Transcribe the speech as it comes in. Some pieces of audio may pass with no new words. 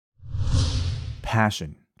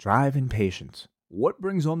passion, drive, and patience. What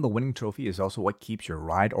brings home the winning trophy is also what keeps your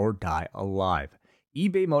ride or die alive.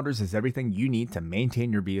 eBay Motors has everything you need to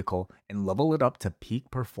maintain your vehicle and level it up to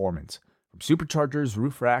peak performance. From superchargers,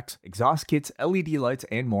 roof racks, exhaust kits, LED lights,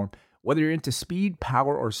 and more, whether you're into speed,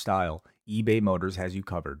 power, or style, eBay Motors has you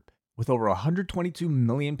covered. With over 122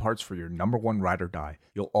 million parts for your number one ride or die,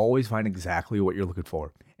 you'll always find exactly what you're looking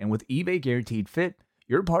for. And with eBay Guaranteed Fit,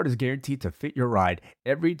 your part is guaranteed to fit your ride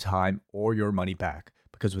every time or your money back.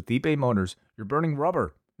 Because with eBay Motors, you're burning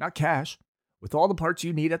rubber, not cash. With all the parts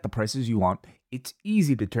you need at the prices you want, it's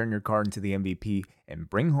easy to turn your car into the MVP and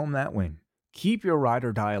bring home that win. Keep your ride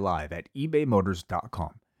or die alive at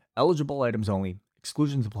ebaymotors.com. Eligible items only.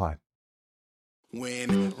 Exclusions apply.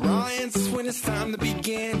 When it's time to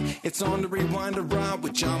begin, it's on the Rewind Around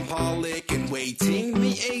with John Pollock and waiting.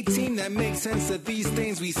 The 18 that makes sense of these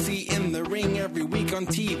things we see in the ring every week on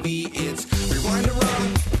TV. It's Rewind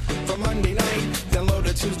Around for Monday night. Download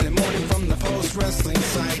it Tuesday morning from the Post Wrestling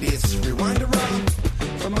site. It's Rewind Around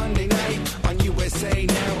for Monday night on USA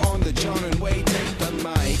Now on the John and Wade Take the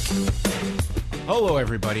Mic. Hello,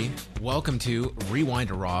 everybody. Welcome to Rewind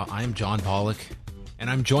to Raw. I'm John Pollock, and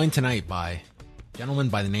I'm joined tonight by a gentleman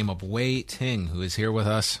by the name of Wei Ting, who is here with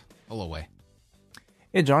us. Hello, Wei.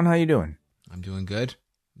 Hey, John, how you doing? I'm doing good.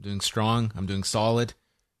 I'm doing strong. I'm doing solid.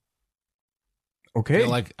 Okay.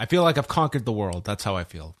 I feel like I've conquered the world. That's how I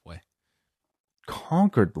feel, Wei.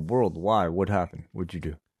 Conquered the world? Why? What happened? What'd you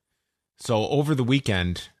do? So over the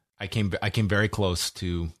weekend, I came very close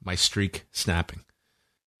to my streak snapping.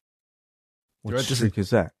 What streak is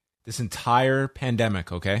that? This entire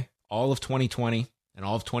pandemic, okay? All of 2020 and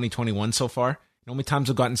all of 2021 so far. You know how many times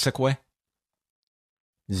I've gotten sick, Wei?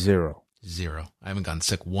 Zero. I haven't gotten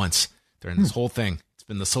sick once during this whole thing. It's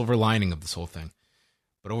been the silver lining of this whole thing.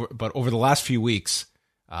 But over the last few weeks,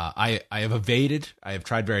 I have evaded. I have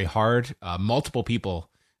tried very hard. Multiple people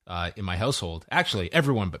in my household, actually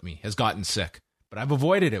everyone but me, has gotten sick. But I've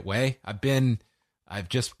avoided it, Wei. I've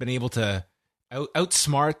just been able to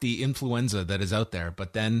outsmart the influenza that is out there.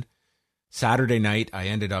 But then Saturday night, I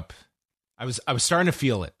was starting to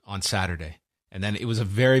feel it on Saturday. And then it was a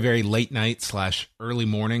very, very late night / early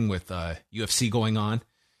morning with UFC going on.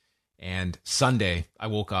 And Sunday, I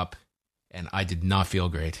woke up and I did not feel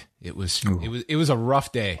great. It was a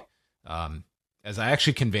rough day, as I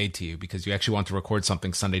actually conveyed to you, because you actually want to record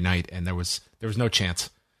something Sunday night, and there was no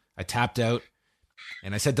chance. I tapped out,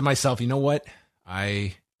 and I said to myself, you know what?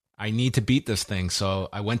 I need to beat this thing. So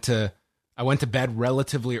I went to bed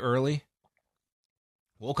relatively early.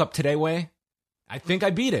 Woke up today, Wei. I think I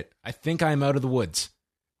beat it. I think I'm out of the woods.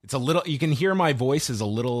 It's a little, you can hear my voice is a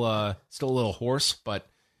little, still a little hoarse, but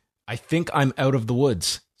I think I'm out of the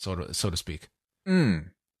woods, so to speak.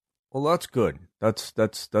 Well, that's good. That's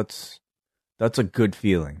a good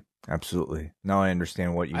feeling. Absolutely. Now I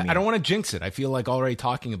understand what you mean. I don't want to jinx it. I feel like already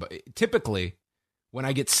talking about it. Typically, when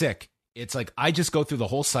I get sick, it's like I just go through the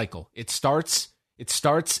whole cycle. It starts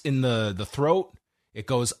in the throat, it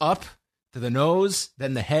goes up to the nose,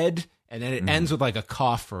 then the head, and then it ends with like a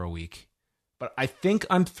cough for a week. But I think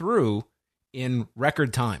I'm through in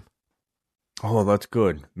record time. Oh, that's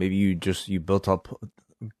good. Maybe you built up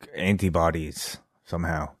antibodies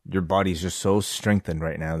somehow. Your body's just so strengthened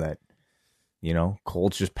right now that,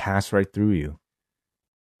 colds just pass right through you.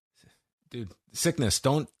 Dude, sickness,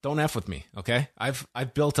 don't F with me, okay?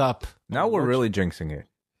 I've built up. Now we're really jinxing it.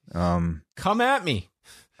 Come at me.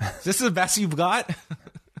 Is this the best you've got?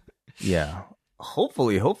 Yeah.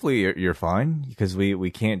 Hopefully you're fine, because we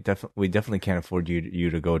definitely can't afford you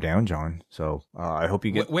to go down, John. So I hope you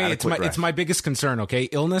get. Wait, it's my biggest concern. Okay,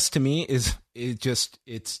 illness to me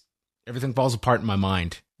it's everything falls apart in my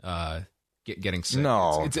mind. Getting sick.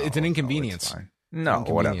 No, it's an inconvenience. No,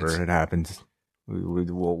 whatever, it happens.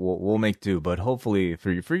 We'll make do, but hopefully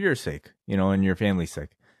for your sake, and your family's sake.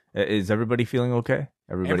 Is everybody feeling okay?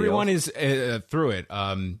 Everyone is through it.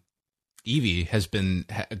 Evie has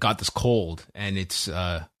got this cold, and it's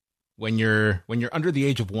when you're under the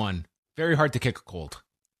age of 1, very hard to kick a cold.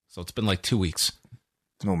 So it's been like 2 weeks.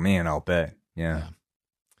 Oh man, I'll bet. Yeah.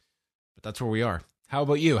 But that's where we are. How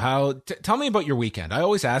about you? Tell me about your weekend. I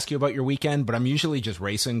always ask you about your weekend, but I'm usually just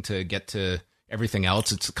racing to get to everything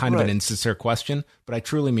else. It's kind of an insincere question, but I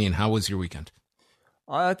truly mean, how was your weekend?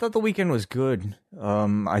 I thought the weekend was good.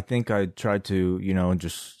 I think I tried to,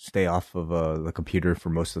 just stay off of the computer for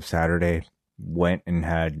most of Saturday. Went and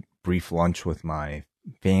had brief lunch with my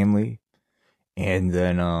family, and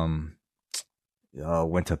then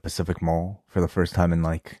went to Pacific Mall for the first time in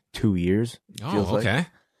like 2 years. Oh, okay. Like.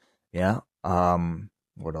 Yeah.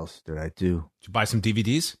 What else did I do? Did you buy some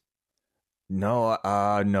DVDs? No,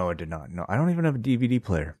 I did not. No, I don't even have a DVD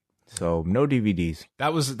player. So no DVDs.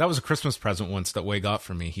 That was a Christmas present once that Way got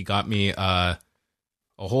for me. He got me a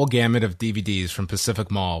whole gamut of DVDs from Pacific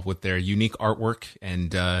Mall with their unique artwork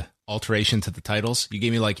and alteration to the titles. You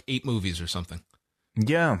gave me like 8 movies or something.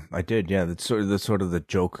 Yeah, I did. Yeah, that's sort of the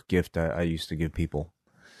joke gift I used to give people,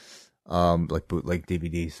 like bootleg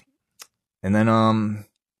DVDs. And then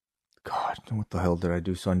God, what the hell did I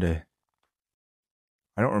do Sunday?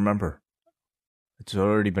 I don't remember. It's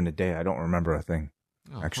already been a day. I don't remember a thing.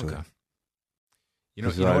 Oh, actually. Okay. You know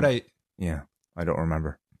what I don't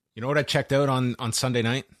remember. You know what I checked out on Sunday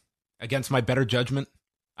night against my better judgment?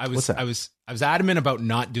 I was adamant about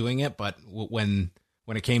not doing it, but when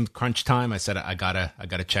it came crunch time, I said I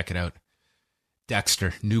gotta check it out.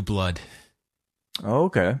 Dexter, New Blood. Oh,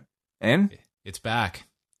 okay. And it's back.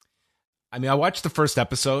 I mean, I watched the first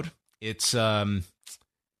episode. It's I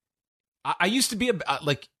used to be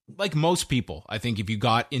like most people. I think if you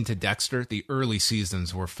got into Dexter, the early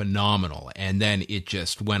seasons were phenomenal, and then it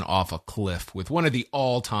just went off a cliff with one of the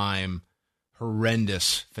all-time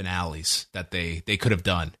horrendous finales that they could have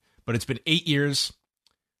done. But it's been 8 years.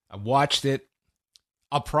 I watched it.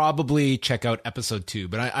 I'll probably check out episode 2,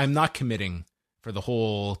 but I'm not committing for the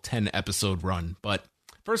whole 10-episode run. But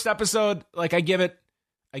first episode, like I give it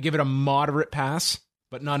a moderate pass,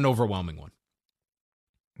 but not an overwhelming one.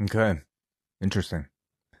 Okay, interesting.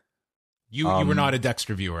 You were not a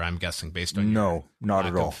Dexter viewer, I'm guessing, based on no, not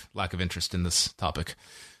at all. Lack of interest in this topic.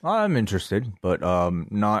 I'm interested, but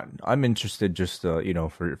not. I'm interested just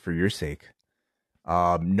for your sake.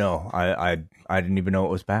 No, I didn't even know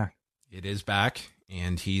it was back. It is back,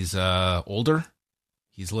 and he's older.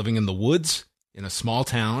 He's living in the woods in a small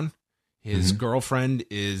town. His girlfriend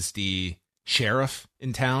is the sheriff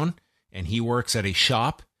in town, and he works at a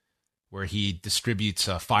shop where he distributes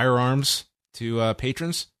firearms to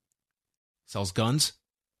patrons. Sells guns,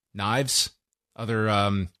 knives, other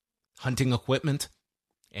hunting equipment,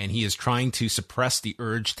 and he is trying to suppress the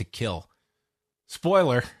urge to kill.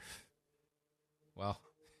 Spoiler. Well,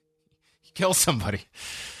 he kills somebody.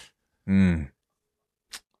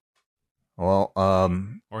 Well,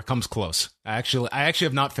 or it comes close. I actually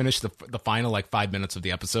have not finished the final 5 minutes of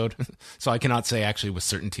the episode, so I cannot say actually with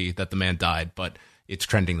certainty that the man died, but it's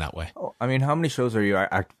trending that way. I mean, how many shows are you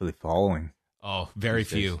actively following? Oh, very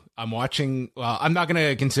few. I'm watching. Well, I'm not going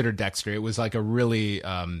to consider Dexter. It was like a really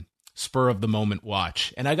spur of the moment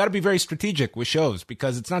watch, and I got to be very strategic with shows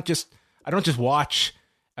because it's not just. I don't just watch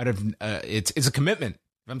out of. It's a commitment.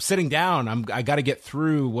 If I'm sitting down, I got to get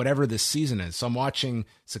through whatever this season is. So I'm watching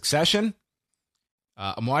Succession.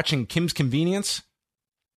 I'm watching Kim's Convenience,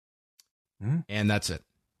 and that's it.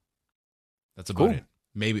 That's about it.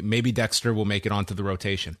 Maybe Dexter will make it onto the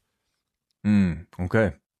rotation.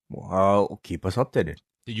 Okay. Well, keep us updated.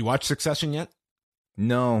 Did you watch Succession yet?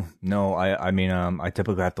 No. I mean, I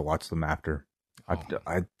typically have to watch them after.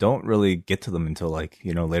 I don't really get to them until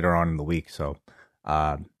later on in the week. So,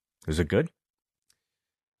 is it good?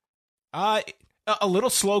 A little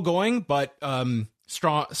slow going, but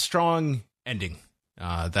strong ending.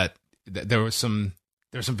 There was some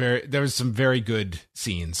very good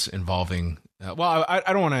scenes involving. I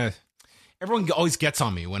don't want to. Everyone always gets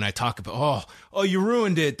on me when I talk about, oh, you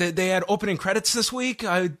ruined it. They had opening credits this week.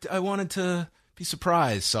 I wanted to be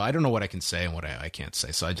surprised. So I don't know what I can say and what I can't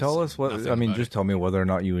say. So tell us what, just tell me whether or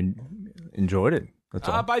not you enjoyed it. That's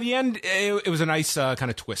all. By the end, it was a nice kind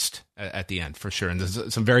of twist at the end for sure. And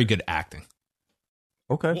there's some very good acting.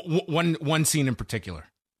 Okay. One scene in particular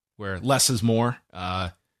where less is more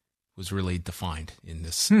was really defined in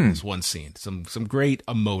this one scene. Some great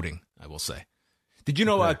emoting, I will say. Did you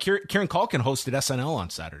know Kieran Culkin hosted SNL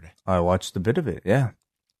on Saturday? I watched a bit of it, yeah.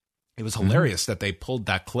 It was hilarious that they pulled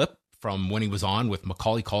that clip from when he was on with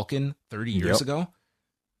Macaulay Culkin 30 years ago.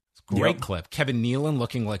 It's a great clip. Kevin Nealon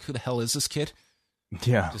looking like, who the hell is this kid?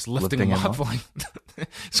 Yeah. Just lifting him up.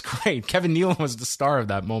 It's great. Kevin Nealon was the star of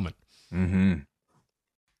that moment.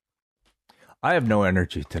 I have no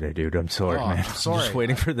energy today, dude. I'm sorry, man. I'm sorry. I'm just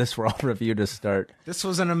waiting for this Raw review to start. This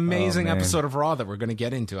was an amazing episode of Raw that we're going to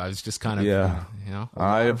get into. I was just kind of,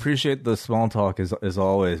 I appreciate the small talk as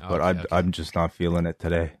always, but I'm just not feeling it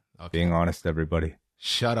today. Being honest, everybody.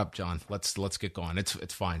 Shut up, John. Let's get going.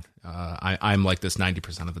 It's fine. I'm like this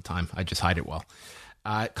 90% of the time. I just hide it well.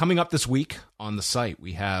 Coming up this week on the site,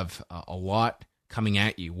 we have a lot coming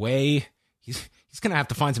at you. He's going to have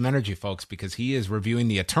to find some energy, folks, because he is reviewing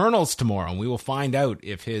the Eternals tomorrow, and we will find out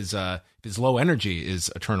if his low energy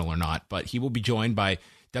is eternal or not. But he will be joined by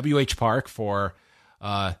W.H. Park for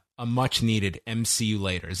a much-needed MCU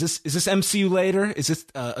Later. Is this MCU Later? Is this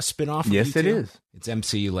a spinoff? Yes, it is. It's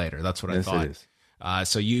MCU Later. That's what I thought. It is.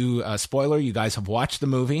 So you, spoiler, you guys have watched the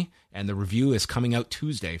movie, and the review is coming out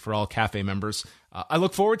Tuesday for all Cafe members. I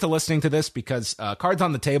look forward to listening to this because cards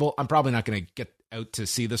on the table, I'm probably not going to get out to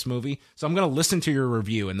see this movie. So I'm going to listen to your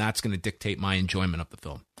review, and that's going to dictate my enjoyment of the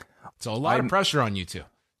film. So a lot of pressure on you two.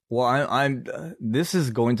 Well, I'm this is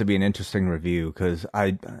going to be an interesting review because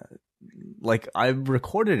I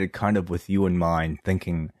recorded it kind of with you in mind,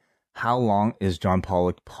 thinking how long is John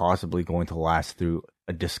Pollock possibly going to last through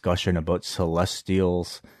a discussion about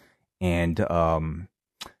Celestials and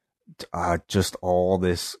just all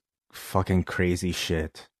this fucking crazy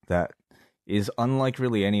shit that is unlike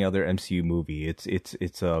really any other MCU movie. It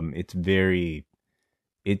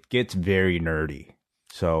gets very nerdy.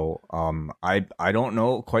 So I don't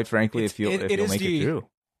know, quite frankly, if you'll make it through.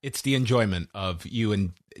 It's the enjoyment of you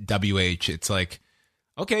and WH. It's like,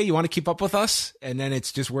 okay, you want to keep up with us? And then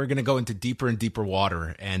it's just, we're going to go into deeper and deeper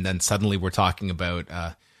water. And then suddenly we're talking about,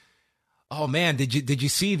 oh man, did you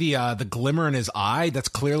see the glimmer in his eye? That's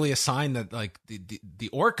clearly a sign that like the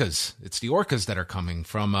orcas, it's the orcas that are coming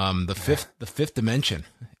from the fifth dimension.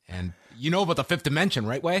 And you know about the fifth dimension,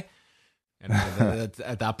 right, Way? And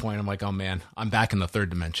at that point, I'm like, oh man, I'm back in the third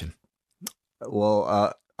dimension.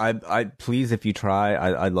 Well, I please, if you try,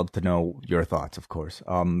 I'd love to know your thoughts, of course.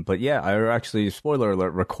 But yeah, I actually, spoiler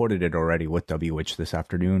alert, recorded it already with WH this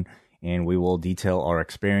afternoon, and we will detail our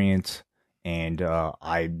experience. And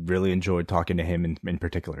I really enjoyed talking to him in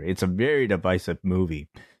particular. It's a very divisive movie,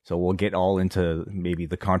 so we'll get all into maybe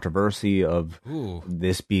the controversy of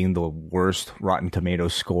this being the worst Rotten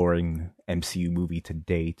Tomatoes scoring MCU movie to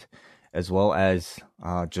date, as well as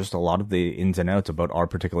just a lot of the ins and outs about our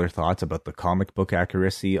particular thoughts about the comic book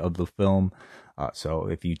accuracy of the film. So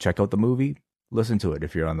if you check out the movie, listen to it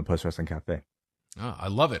if you're on the Post Wrestling Cafe. Oh, I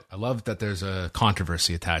love it. I love that there's a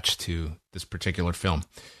controversy attached to this particular film.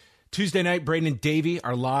 Tuesday night, Braden and Davey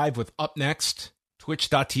are live with Up Next,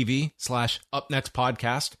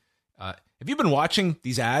 twitch.tv/UpNextPodcast. Have you been watching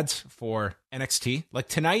these ads for NXT? Like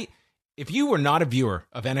tonight, if you were not a viewer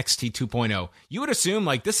of NXT 2.0, you would assume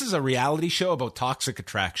like this is a reality show about toxic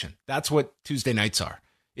attraction. That's what Tuesday nights are.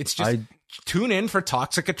 It's just tune in for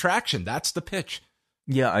toxic attraction. That's the pitch.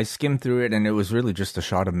 Yeah, I skimmed through it, and it was really just a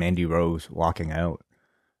shot of Mandy Rose walking out.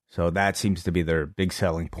 So that seems to be their big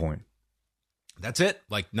selling point. That's it.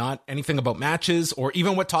 Like not anything about matches or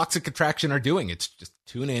even what Toxic Attraction are doing. It's just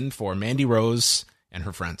tune in for Mandy Rose and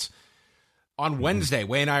her friends. On Wednesday,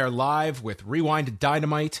 Way and I are live with Rewind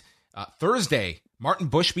Dynamite. Thursday, Martin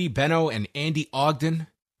Bushby, Benno, and Andy Ogden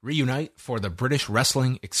reunite for the British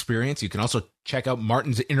Wrestling Experience. You can also check out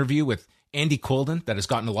Martin's interview with Andy Colden that has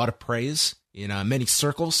gotten a lot of praise in many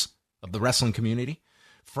circles of the wrestling community.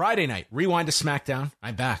 Friday night, Rewind to SmackDown.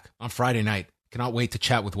 I'm back on Friday night. Cannot wait to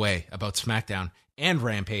chat with Way about SmackDown and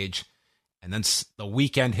Rampage. And then the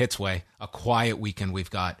weekend hits, Way. A quiet weekend we've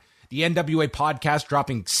got. The NWA podcast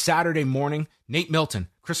dropping Saturday morning. Nate Milton,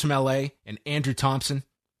 Chris from LA, and Andrew Thompson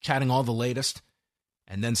chatting all the latest.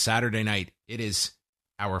 And then Saturday night, it is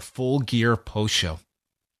our Full Gear post show.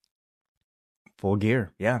 Full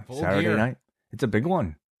Gear, yeah. Full Saturday Gear. night. It's a big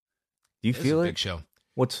one. Do you feel it? Big show.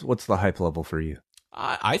 What's the hype level for you?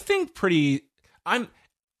 I think pretty. I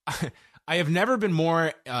have never been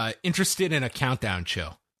more interested in a countdown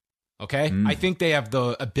show. Okay? I think they have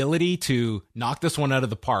the ability to knock this one out of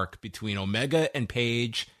the park between Omega and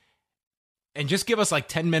Page and just give us like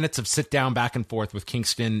 10 minutes of sit down back and forth with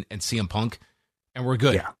Kingston and CM Punk, and we're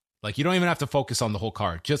good. Yeah. Like, you don't even have to focus on the whole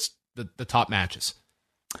card, just the top matches.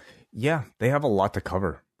 Yeah, they have a lot to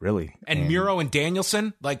cover, really. And Miro and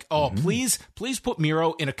Danielson, like, please put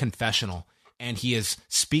Miro in a confessional, and he is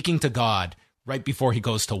speaking to God right before he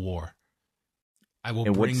goes to war. I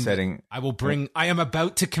am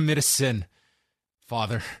about to commit a sin,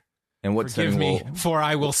 Father. And what forgive me, for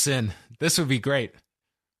I will sin. This would be great.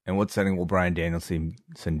 And what setting will Bryan Danielson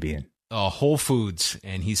be in? Whole Foods,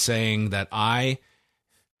 and he's saying that I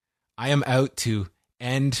am out to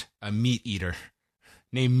end a meat eater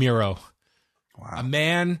named Miro. Wow. A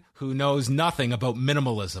man who knows nothing about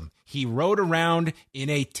minimalism. He rode around in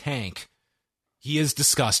a tank. He is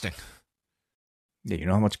disgusting. Yeah, you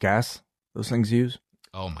know how much gas those things use?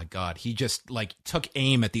 Oh my God. He just like took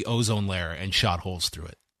aim at the ozone layer and shot holes through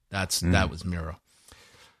it. That was Miro.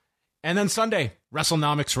 And then Sunday,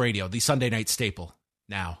 WrestleNomics Radio, the Sunday night staple,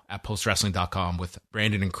 now at postwrestling.com with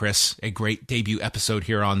Brandon and Chris. A great debut episode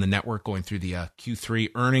here on the network going through the Q3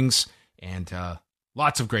 earnings and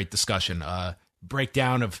lots of great discussion.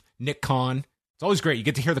 Breakdown of Nick Khan. It's always great. You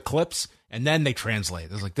get to hear the clips and then they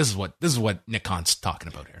translate. It's like, this is what Nick Khan's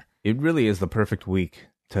talking about here. It really is the perfect week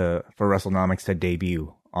for WrestleNomics to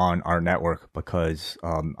debut on our network because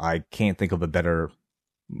I can't think of a better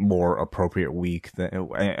more appropriate week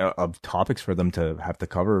of topics for them to have to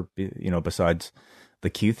cover, besides the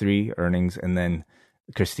Q3 earnings and then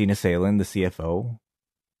Christina Salen, the CFO,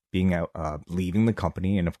 being out, leaving the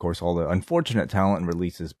company, and of course all the unfortunate talent and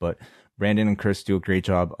releases. But Brandon and Chris do a great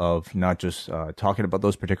job of not just talking about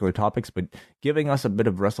those particular topics, but giving us a bit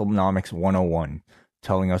of WrestleNomics 101,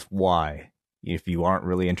 telling us why, if you aren't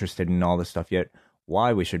really interested in all this stuff yet,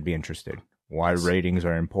 why we should be interested, why ratings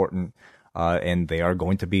are important, and they are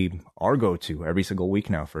going to be our go-to every single week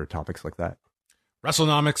now for topics like that.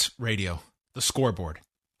 WrestleNomics Radio, the scoreboard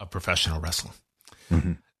of professional wrestling.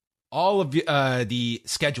 Mm-hmm. All of the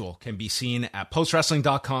schedule can be seen at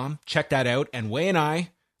postwrestling.com. Check that out. And Wai and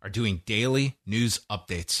I are doing daily news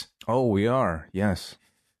updates. Oh, we are. Yes.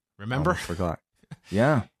 Remember? I forgot.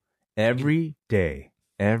 Yeah. Every day,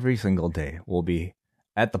 every single day, we'll be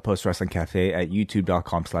at the Post Wrestling Cafe at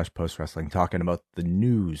youtube.com/postwrestling talking about the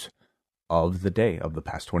news of the day, of the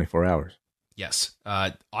past 24 hours. Yes.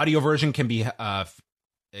 Audio version can be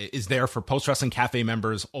is there for Post Wrestling Cafe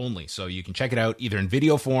members only. So you can check it out either in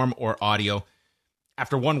video form or audio.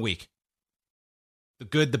 After 1 week, the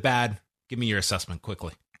good, the bad, give me your assessment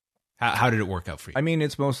quickly. How did it work out for you? I mean,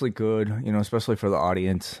 it's mostly good, especially for the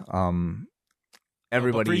audience.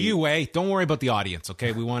 Everybody, but for you, Wai, don't worry about the audience,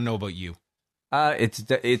 okay? We want to know about you. It's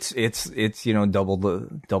double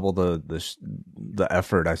the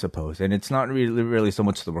effort, I suppose, and it's not really so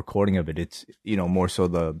much the recording of it. It's more so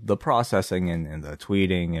the processing and the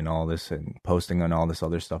tweeting and all this and posting and all this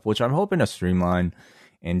other stuff, which I'm hoping to streamline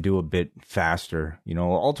and do a bit faster.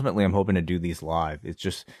 Ultimately, I'm hoping to do these live. It's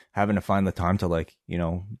just having to find the time to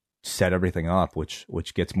set everything up,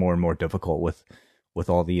 which gets more and more difficult with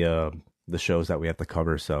all the shows that we have to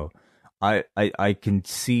cover. So I can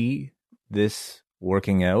see this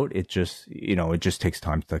working out. It just takes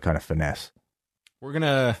time to kind of finesse. We're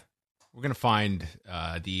gonna find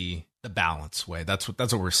the balance way. That's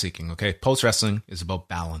what we're seeking. Okay, post wrestling is about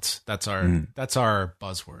balance. That's our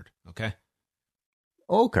buzzword. Okay,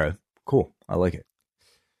 cool. I like it.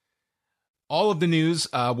 All of the news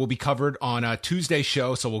will be covered on a Tuesday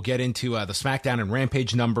show, so we'll get into the SmackDown and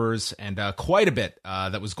Rampage numbers and quite a bit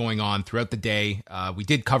that was going on throughout the day. We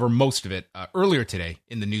did cover most of it earlier today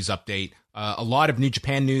in the news update. A lot of New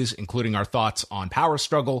Japan news, including our thoughts on Power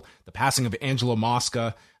Struggle, the passing of Angelo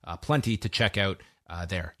Mosca, plenty to check out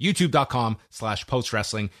there.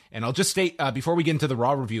 YouTube.com/postwrestling. And I'll just state, before we get into the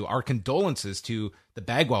Raw review, our condolences to the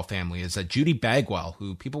Bagwell family, as Judy Bagwell,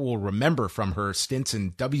 who people will remember from her stints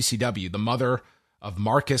in WCW, the mother of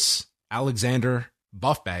Marcus Alexander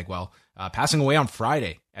Buff Bagwell, passing away on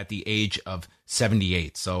Friday at the age of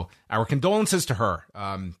 78. So our condolences to her.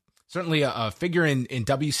 Certainly a figure in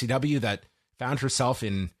WCW that found herself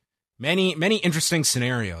in many, many interesting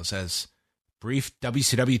scenarios as brief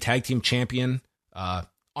WCW Tag Team Champion, on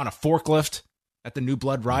a forklift at the New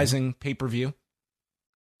Blood Rising pay-per-view.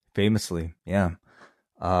 Famously, yeah.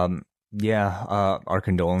 Our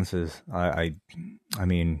condolences. I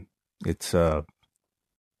mean, it's I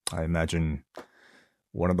imagine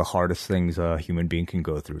one of the hardest things a human being can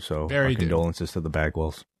go through. So our condolences to the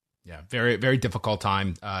Bagwells. Yeah, very, very difficult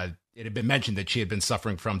time. It had been mentioned that she had been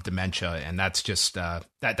suffering from dementia, and that's just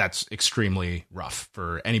that's extremely rough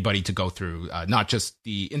for anybody to go through. Not just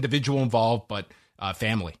the individual involved, but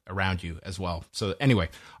family around you as well. So anyway,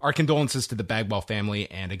 our condolences to the Bagwell family,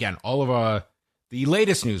 and again, all of the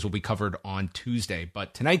latest news will be covered on Tuesday.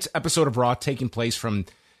 But tonight's episode of Raw taking place from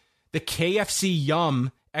the KFC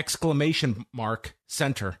Yum !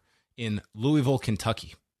 Center in Louisville,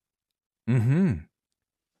 Kentucky. Mm-hmm.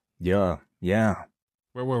 Yeah.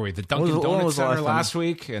 Where were we? The Dunkin' Donuts Center last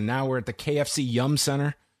week, and now we're at the KFC Yum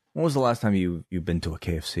Center. When was the last time you've been to a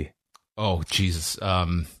KFC? Oh, Jesus.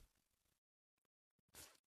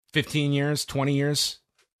 15 years, 20 years.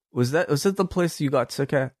 Was it the place you got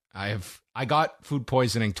sick at? I got food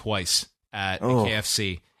poisoning twice at the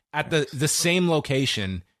KFC at the same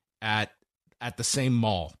location at the same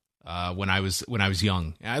mall when I was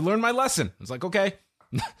young. And I learned my lesson. I was like, okay,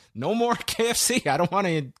 no more KFC. I don't want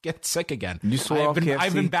to get sick again. You swore off KFC?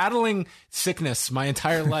 I've been battling sickness my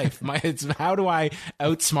entire life. It's how do I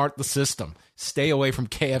outsmart the system? Stay away from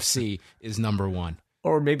KFC is number one.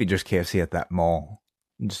 Or maybe just KFC at that mall.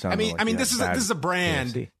 I mean, this is a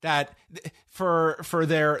brand KFC that for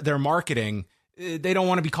their marketing, they don't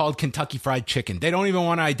want to be called Kentucky Fried Chicken. They don't even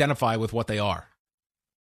want to identify with what they are.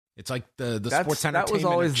 It's like the sports entertainment. That was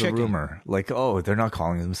always the rumor. Like, they're not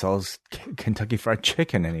calling themselves Kentucky Fried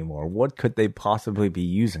Chicken anymore. What could they possibly be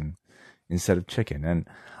using instead of chicken? And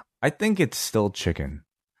I think it's still chicken.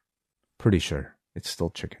 Pretty sure it's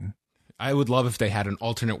still chicken. I would love if they had an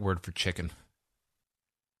alternate word for chicken.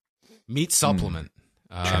 Meat supplement.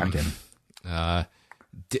 Check in.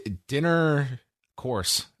 Dinner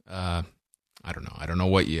course. I don't know. I don't know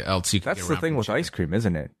what else you can That's the thing with ice cream,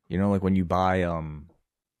 isn't it? You know, like when you buy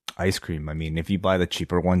ice cream, I mean, if you buy the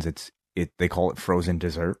cheaper ones, they call it frozen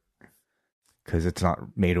dessert because it's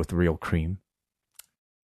not made with real cream.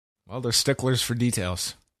 Well, they're sticklers for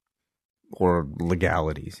details. Or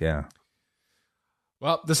legalities, yeah.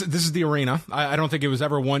 Well, this is the arena. I don't think it was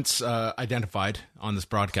ever once identified on this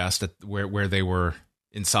broadcast where they were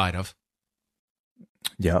inside of.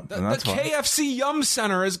 Yeah, the KFC Yum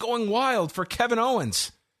Center is going wild for Kevin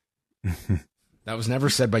Owens. That was never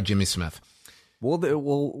said by Jimmy Smith. Well,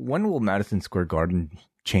 when will Madison Square Garden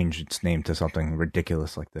change its name to something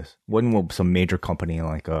ridiculous like this? When will some major company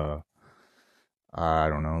like I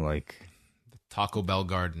don't know, like the Taco Bell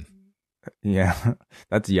Garden? Yeah,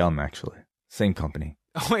 that's Yum actually. Same company.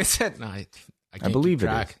 Oh, is it? No, I believe keep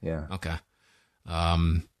it track. is. Yeah. Okay.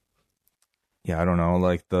 Yeah, I don't know,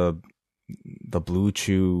 like the Blue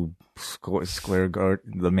Chew Square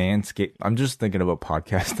Garden, the Manscaped. I'm just thinking about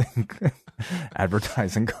podcasting,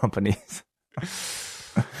 advertising companies.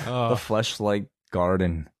 The Fleshlight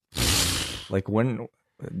Garden. Like when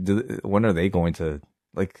are they going to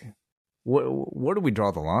like? Where do we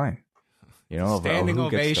draw the line? You know, standing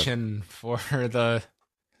ovation for the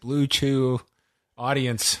Blue Chew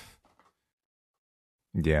audience.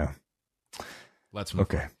 Yeah. Let's move.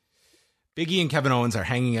 Okay. On. Big E and Kevin Owens are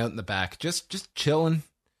hanging out in the back, just chilling,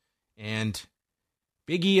 and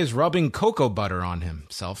Big E is rubbing cocoa butter on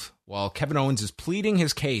himself while Kevin Owens is pleading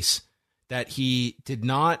his case that he did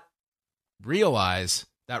not realize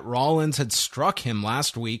that Rollins had struck him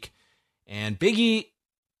last week. And Big E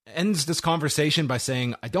ends this conversation by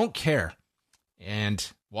saying, "I don't care," and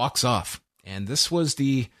walks off. And this was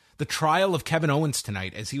the trial of Kevin Owens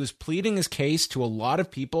tonight, as he was pleading his case to a lot of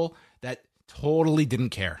people that totally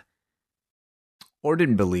didn't care. Or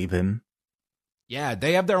didn't believe him. Yeah,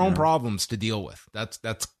 they have their own problems to deal with. That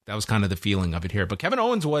was kind of the feeling of it here. But Kevin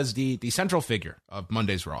Owens was the central figure of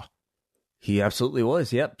Monday's Raw. He absolutely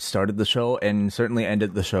was. Yep. Started the show and certainly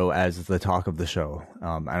ended the show as the talk of the show.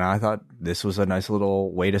 And I thought this was a nice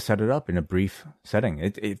little way to set it up in a brief setting.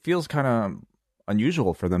 It feels kind of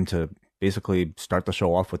unusual for them to basically start the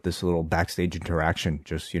show off with this little backstage interaction,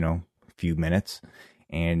 just, a few minutes.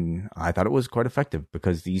 And I thought it was quite effective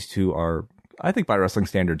because these two are, I think by wrestling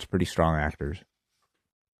standards, pretty strong actors.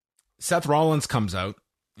 Seth Rollins comes out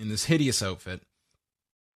in this hideous outfit.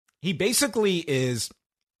 He basically is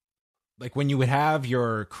like when you would have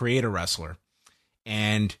your creator wrestler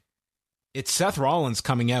and it's Seth Rollins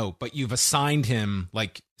coming out, but you've assigned him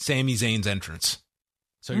like Sami Zayn's entrance.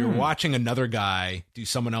 So you're watching another guy do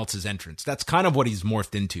someone else's entrance. That's kind of what he's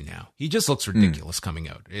morphed into now. He just looks ridiculous coming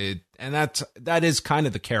out. And that is kind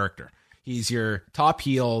of the character. He's your top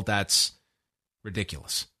heel that's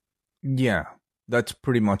ridiculous. Yeah, that's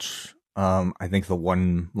pretty much, I think, the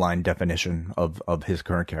one-line definition of his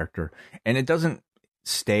current character. And it doesn't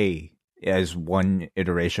stay as one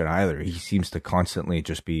iteration either. He seems to constantly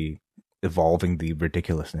just be evolving the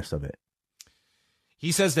ridiculousness of it.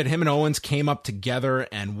 He says that him and Owens came up together,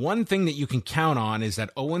 and one thing that you can count on is that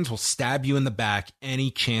Owens will stab you in the back any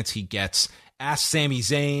chance he gets. Ask Sami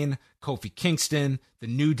Zayn, Kofi Kingston, The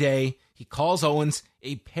New Day. He calls Owens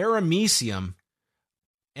a paramecium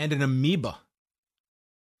and an amoeba.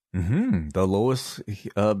 The lowest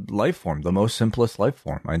life form, the most simplest life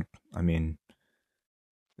form. I mean,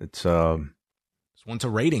 it's one's a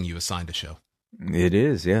rating you assigned a show. It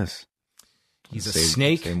is, yes. He's a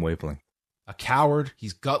snake, same wavelength. A coward.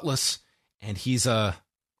 He's gutless, and he's a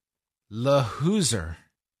lahoozer,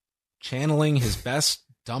 channeling his best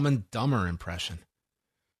Dumb and Dumber impression.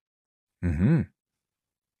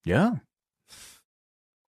 Yeah.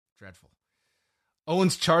 Dreadful.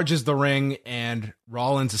 Owens charges the ring, and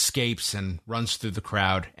Rollins escapes and runs through the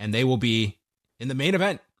crowd, and they will be in the main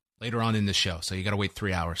event later on in the show, so you got to wait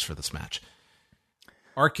 3 hours for this match.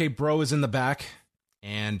 RK Bro is in the back,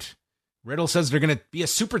 and Riddle says they're going to be a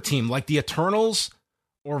super team like the Eternals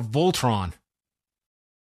or Voltron.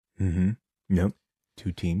 Yep.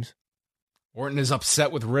 2 teams. Orton is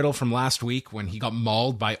upset with Riddle from last week when he got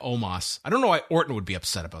mauled by Omos. I don't know why Orton would be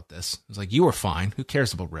upset about this. It's like, you were fine. Who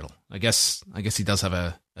cares about Riddle? I guess he does have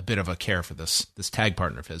a bit of a care for this tag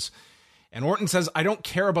partner of his. And Orton says, I don't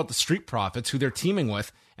care about the Street Profits, who they're teaming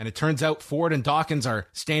with. And it turns out Ford and Dawkins are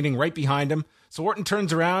standing right behind him. So Orton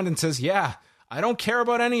turns around and says, yeah, I don't care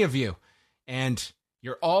about any of you. And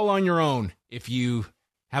you're all on your own if you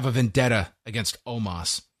have a vendetta against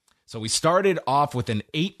Omos. So we started off with an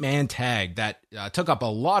 8-man tag that took up a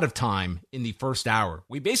lot of time in the first hour.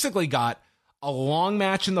 We basically got a long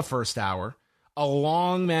match in the first hour, a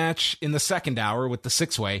long match in the second hour with the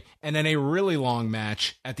 6-way, and then a really long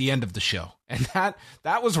match at the end of the show. And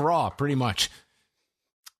that was Raw, pretty much.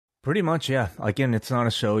 Pretty much, yeah. Again, it's not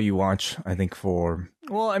a show you watch, I think,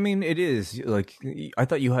 it is. Like, I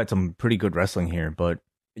thought you had some pretty good wrestling here, but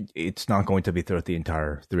it's not going to be throughout the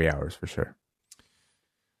entire 3 hours for sure.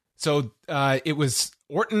 So it was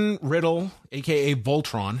Orton, Riddle, a.k.a.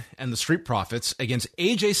 Voltron, and the Street Profits against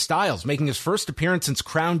AJ Styles, making his first appearance since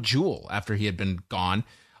Crown Jewel after he had been gone,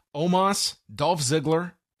 Omos, Dolph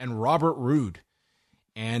Ziggler, and Robert Roode.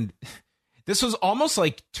 And this was almost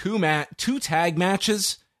like two tag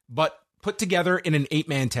matches, but put together in an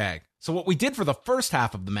 8-man tag. So what we did for the first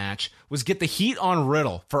half of the match was get the heat on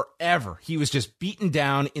Riddle forever. He was just beaten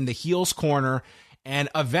down in the heel's corner, and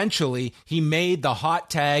eventually he made the hot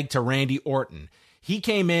tag to Randy Orton. He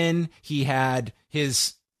came in, he had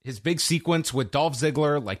his big sequence with Dolph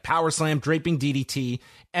Ziggler, like power slam, draping DDT,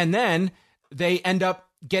 and then they end up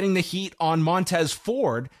getting the heat on Montez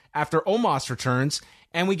Ford after Omos returns,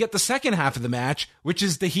 and we get the second half of the match, which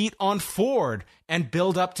is the heat on Ford and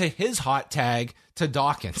build up to his hot tag to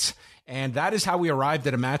Dawkins. And that is how we arrived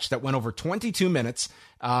at a match that went over 22 minutes.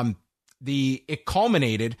 It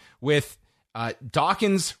culminated with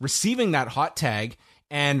Dawkins receiving that hot tag,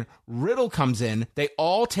 and Riddle comes in. They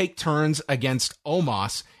all take turns against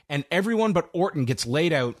Omos, and everyone but Orton gets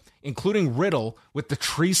laid out, including Riddle, with the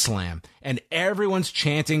tree slam. And everyone's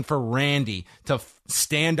chanting for Randy to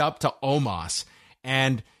stand up to Omos.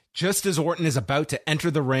 And just as Orton is about to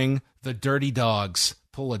enter the ring, the Dirty Dogs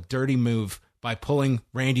pull a dirty move by pulling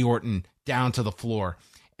Randy Orton down to the floor.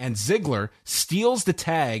 And Ziggler steals the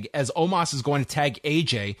tag as Omos is going to tag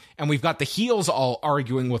AJ, and we've got the heels all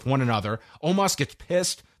arguing with one another. Omos gets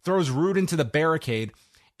pissed, throws Roode into the barricade,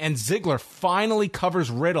 and Ziggler finally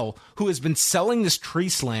covers Riddle, who has been selling this tree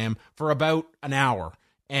slam for about an hour,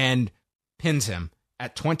 and pins him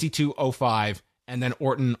at 22:05, and then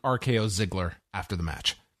Orton RKO's Ziggler after the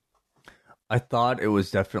match. I thought it was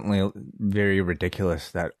definitely very ridiculous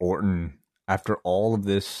that Orton, after all of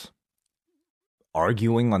this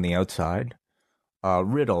arguing on the outside,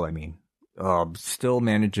 Riddle, still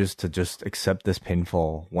manages to just accept this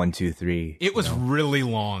pinfall 1, 2, 3. It was really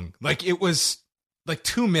long. Like, it was like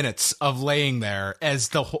 2 minutes of laying there as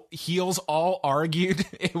the heels all argued.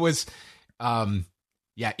 It was,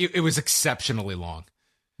 it was exceptionally long.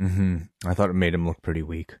 Mm-hmm. I thought it made him look pretty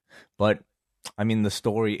weak. But, the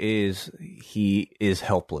story is he is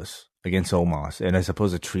helpless against Omos. And I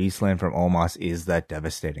suppose a tree slam from Omos is that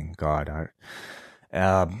devastating. God,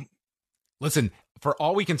 listen, for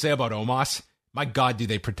all we can say about Omos, my God, do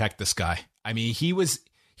they protect this guy?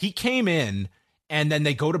 He came in, and then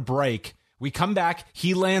they go to break. We come back,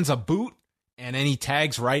 he lands a boot, and then he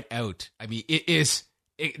tags right out.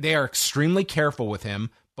 They are extremely careful with him,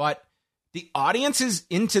 but the audience is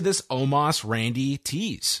into this Omos Randy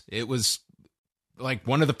tease. It was like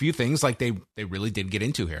one of the few things like they really did get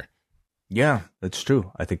into here. Yeah, that's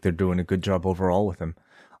true. I think they're doing a good job overall with him.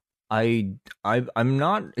 I'm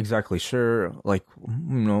not exactly sure,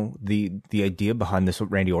 the idea behind this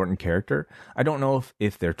Randy Orton character. I don't know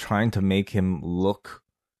if they're trying to make him look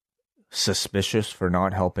suspicious for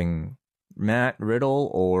not helping Matt Riddle,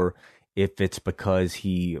 or if it's because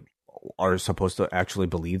he are supposed to actually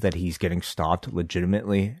believe that he's getting stopped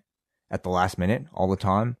legitimately at the last minute all the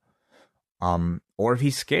time, or if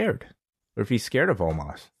he's scared, of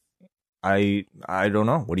Omos. I don't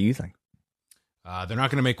know. What do you think? They're not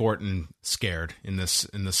going to make Orton scared in this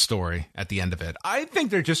story at the end of it. I think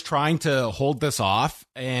they're just trying to hold this off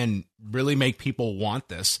and really make people want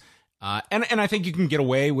this. And I think you can get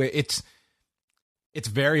away with it. It's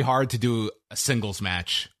very hard to do a singles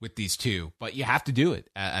match with these two, but you have to do it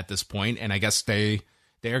at this point. And I guess they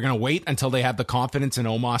are going to wait until they have the confidence in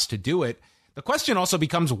Omos to do it. The question also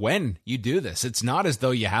becomes when you do this. It's not as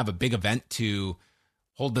though you have a big event to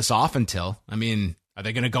hold this off until. Are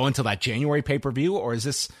they going to go until that January pay-per-view, or is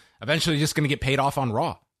this eventually just going to get paid off on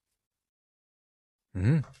Raw?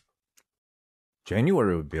 Mm-hmm.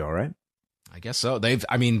 January would be all right. I guess so.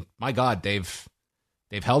 My God, they've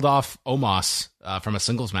held off Omos from a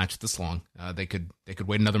singles match this long. They could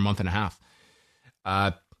wait another month and a half.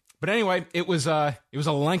 But anyway, it was a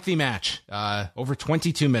lengthy match, over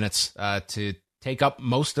 22 minutes to take up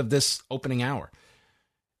most of this opening hour.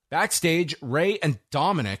 Backstage, Ray and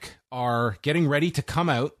Dominic are getting ready to come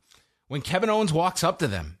out when Kevin Owens walks up to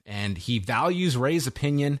them, and he values Ray's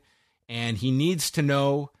opinion, and he needs to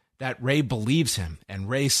know that Ray believes him. And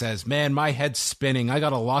Ray says, "Man, my head's spinning. I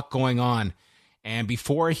got a lot going on." And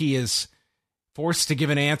before he is forced to give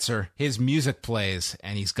an answer, his music plays,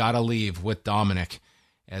 and he's got to leave with Dominic,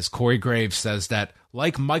 as Corey Graves says that,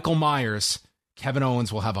 like Michael Myers, Kevin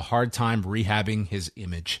Owens will have a hard time rehabbing his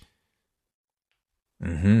image.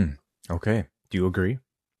 Okay. Do you agree?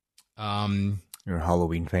 You're a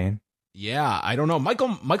Halloween fan? Yeah, I don't know.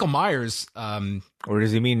 Michael Myers. Or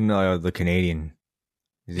does he mean the Canadian?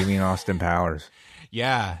 Does he mean Austin Powers?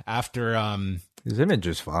 Yeah, after his image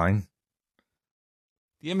is fine.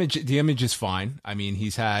 The image is fine. I mean,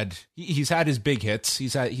 he's had his big hits.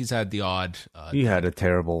 He's had the odd. He had a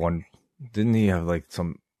terrible one. Didn't he have like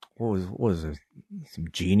some? What was it? Some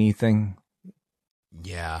genie thing?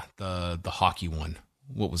 Yeah, the hockey one.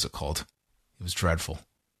 What was it called? It was dreadful.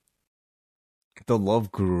 The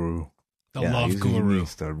Love Guru. Love Guru. He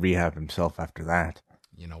needs to rehab himself after that.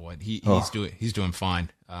 You know what? He's doing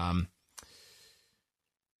fine. There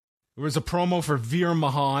was a promo for Veer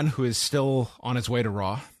Mahan, who is still on his way to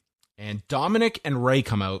Raw, and Dominic and Ray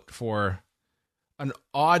come out for an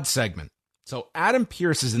odd segment. So Adam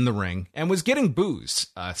Pearce is in the ring and was getting boos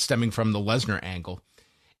stemming from the Lesnar angle,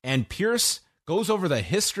 and Pearce goes over the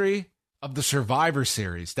history of the Survivor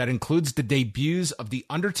Series that includes the debuts of The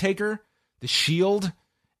Undertaker, The Shield,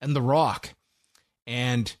 and The Rock.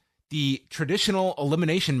 And the traditional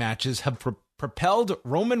elimination matches have propelled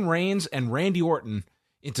Roman Reigns and Randy Orton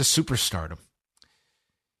into superstardom.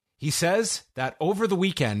 He says that over the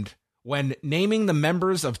weekend, when naming the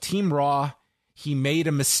members of Team Raw, he made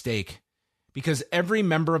a mistake because every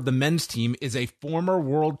member of the men's team is a former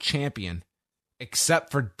world champion,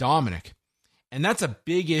 except for Dominic. And that's a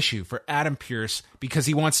big issue for Adam Pearce because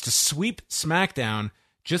he wants to sweep SmackDown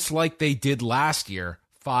just like they did last year,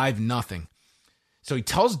 5-0. So he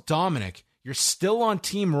tells Dominic, you're still on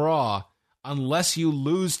Team Raw unless you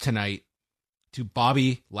lose tonight to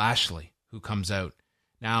Bobby Lashley, who comes out.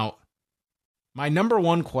 Now, my number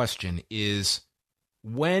one question is,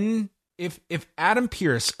 if Adam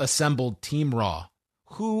Pearce assembled Team Raw,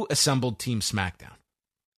 who assembled Team SmackDown?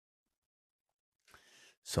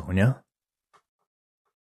 Sonya?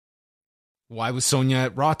 Why was Sonya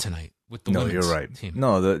at Raw tonight with the women's you're right. team?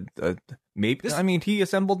 No, maybe. He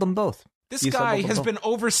assembled them both. This guy has been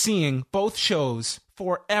overseeing both shows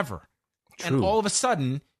forever. True. And all of a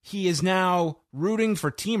sudden, he is now rooting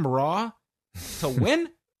for Team Raw to win?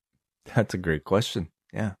 That's a great question.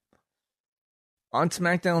 Yeah. On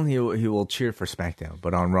SmackDown, he will cheer for SmackDown,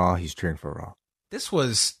 but on Raw, he's cheering for Raw. This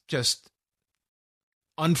was just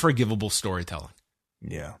unforgivable storytelling.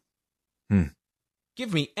 Yeah.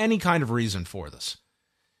 Give me any kind of reason for this.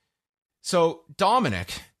 So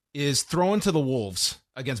Dominic is thrown to the wolves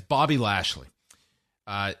against Bobby Lashley.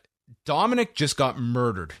 Dominic just got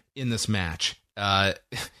murdered in this match.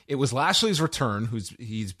 It was Lashley's return,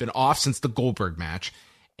 he's been off since the Goldberg match,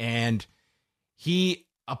 and he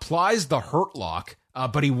applies the Hurt Lock,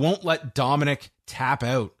 but he won't let Dominic tap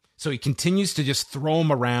out. So he continues to just throw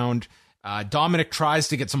him around. Dominic tries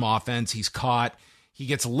to get some offense. He's caught. He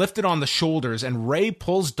gets lifted on the shoulders, and Ray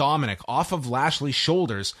pulls Dominic off of Lashley's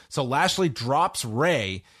shoulders. So Lashley drops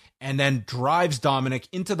Ray and then drives Dominic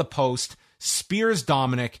into the post, spears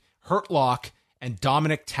Dominic, Hurt Lock, and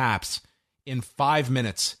Dominic taps in 5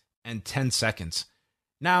 minutes and 10 seconds.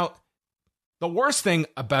 Now, the worst thing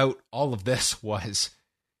about all of this was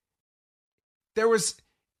there was,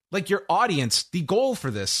 like, your audience, the goal for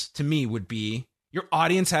this to me would be your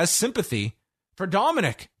audience has sympathy for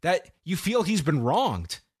Dominic, that you feel he's been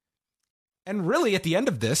wronged. And really, at the end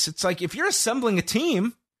of this, it's like, if you're assembling a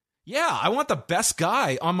team, yeah, I want the best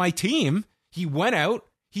guy on my team. He went out,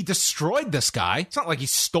 he destroyed this guy. It's not like he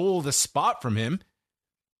stole the spot from him.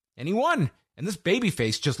 And he won. And this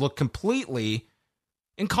babyface just looked completely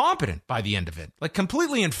incompetent by the end of it. Like,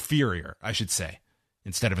 completely inferior, I should say,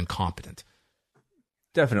 instead of incompetent.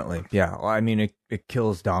 Definitely. Yeah. Well, I mean, it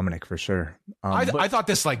kills Dominic for sure. I thought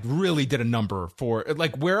this, like, really did a number for,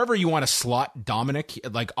 like, wherever you want to slot Dominic,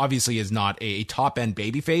 like, obviously is not a top-end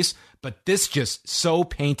babyface, but this just so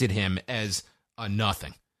painted him as a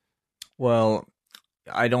nothing. Well,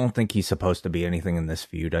 I don't think he's supposed to be anything in this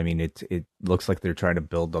feud. I mean, it looks like they're trying to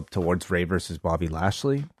build up towards Ray versus Bobby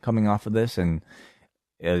Lashley coming off of this, and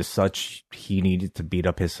as such, he needed to beat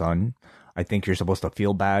up his son. I think you're supposed to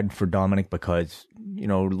feel bad for Dominic because, you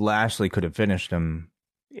know, Lashley could have finished him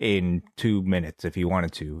in 2 minutes if he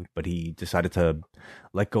wanted to, but he decided to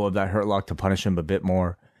let go of that Hurt Lock to punish him a bit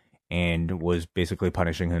more and was basically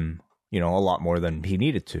punishing him, you know, a lot more than he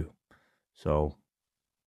needed to. So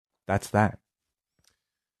that's that.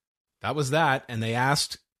 That was that. And they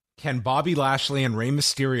asked, can Bobby Lashley and Rey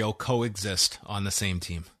Mysterio coexist on the same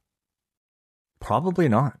team? Probably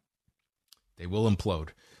not. They will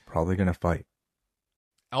implode. Probably going to fight.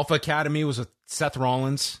 Alpha Academy was a Seth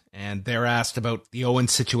Rollins, and they're asked about the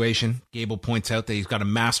Owens situation. Gable points out that he's got a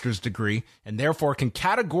master's degree and therefore can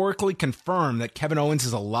categorically confirm that Kevin Owens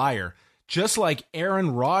is a liar, just like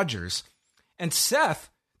Aaron Rodgers. And Seth,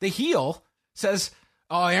 the heel, says,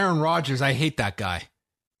 "Oh, Aaron Rodgers, I hate that guy."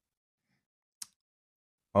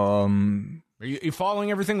 Are you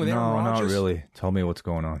following everything with Aaron Rodgers? No, not really. Tell me what's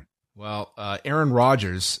going on. Well, Aaron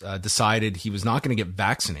Rodgers decided he was not going to get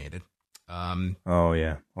vaccinated. Oh,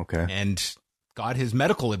 yeah. Okay. And got his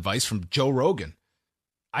medical advice from Joe Rogan.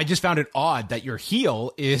 I just found it odd that your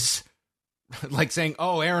heel is like saying,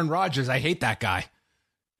 "Oh, Aaron Rodgers, I hate that guy."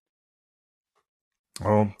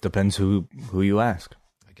 Oh, depends who you ask.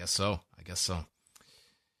 I guess so.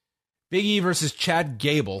 Big E versus Chad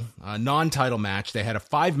Gable, a non-title match. They had a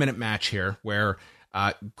 5-minute match here where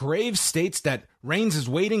Graves states that Reigns is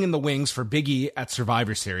waiting in the wings for Big E at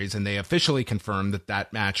Survivor Series, and they officially confirmed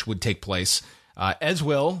that match would take place, as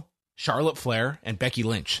will Charlotte Flair and Becky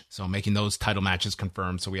Lynch. So making those title matches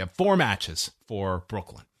confirmed. So we have 4 matches for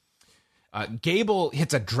Brooklyn. Gable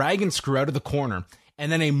hits a dragon screw out of the corner,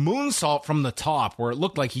 and then a moonsault from the top where it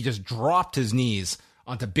looked like he just dropped his knees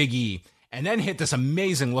onto Big E, and then hit this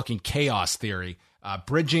amazing-looking chaos theory,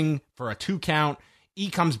 bridging for a 2 count. E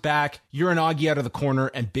comes back, Uranagi out of the corner,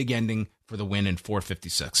 and big ending for the win in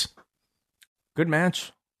 4:56. Good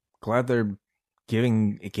match. Glad they're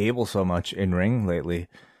giving Gable so much in ring lately.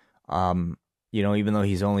 Even though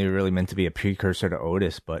he's only really meant to be a precursor to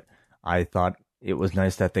Otis, but I thought it was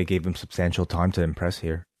nice that they gave him substantial time to impress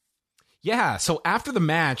here. Yeah, so after the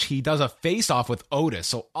match, he does a face-off with Otis,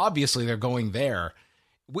 so obviously they're going there.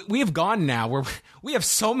 We have gone now where we have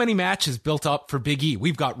so many matches built up for Big E.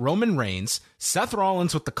 We've got Roman Reigns, Seth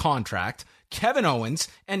Rollins with the contract, Kevin Owens,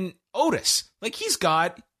 and Otis. Like he's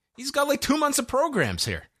got like 2 months of programs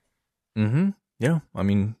here. Mm-hmm. Yeah, I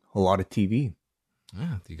mean a lot of TV.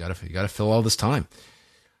 Yeah, you gotta fill all this time.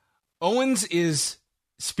 Owens is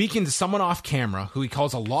speaking to someone off camera who he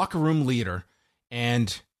calls a locker room leader,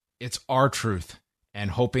 and it's R-Truth,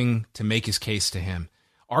 and hoping to make his case to him.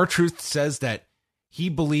 R-Truth says that he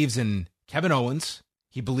believes in Kevin Owens,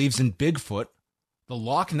 he believes in Bigfoot, the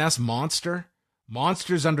Loch Ness Monster,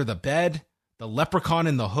 monsters under the bed, the leprechaun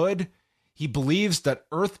in the hood. He believes that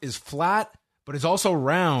Earth is flat, but is also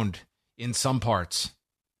round in some parts.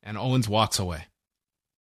 And Owens walks away.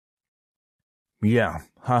 Yeah,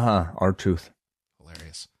 haha, R-Truth.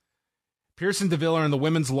 Hilarious. Pearson DeVille are in the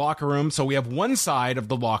women's locker room, so we have one side of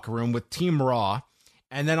the locker room with Team Raw,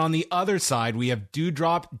 and then on the other side we have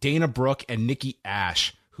Doudrop, Dana Brooke, and Nikki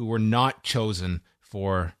Ash, who were not chosen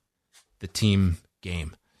for the team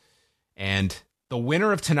game. And the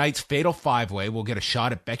winner of tonight's Fatal 5-Way will get a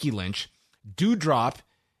shot at Becky Lynch. Doudrop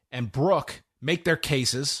and Brooke make their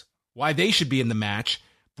cases, why they should be in the match.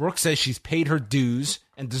 Brooke says she's paid her dues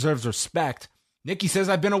and deserves respect. Nikki says,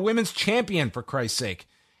 "I've been a women's champion, for Christ's sake."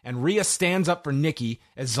 And Rhea stands up for Nikki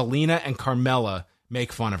as Zelina and Carmella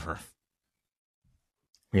make fun of her.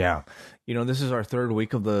 Yeah. This is our 3rd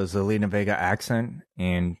week of the Zelina Vega accent.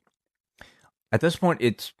 And at this point,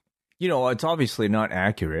 it's obviously not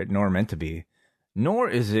accurate, nor meant to be. Nor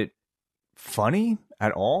is it funny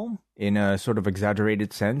at all in a sort of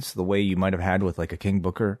exaggerated sense, the way you might have had with like a King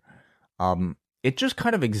Booker. It just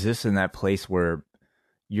kind of exists in that place where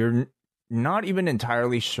you're not even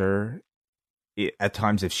entirely sure at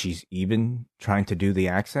times if she's even trying to do the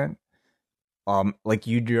accent. Like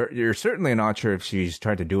you're certainly not sure if she's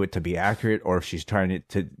trying to do it to be accurate or if she's trying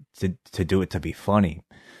to do it to be funny.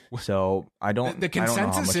 So I don't know how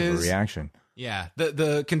much of a reaction. Yeah,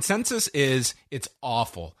 the consensus is it's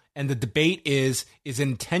awful, and the debate is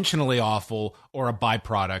intentionally awful or a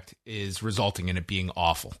byproduct is resulting in it being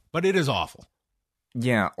awful. But it is awful.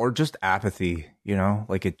 Yeah, or just apathy,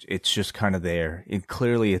 like it's just kind of there.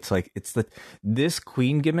 This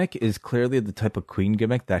queen gimmick is clearly the type of queen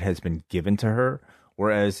gimmick that has been given to her.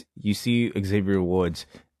 Whereas you see Xavier Woods,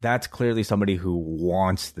 that's clearly somebody who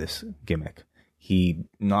wants this gimmick.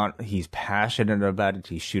 He's passionate about it.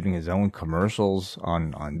 He's shooting his own commercials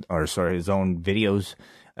his own videos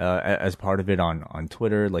as part of it on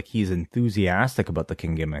Twitter. Like he's enthusiastic about the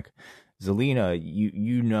king gimmick.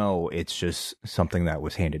 Zelina, it's just something that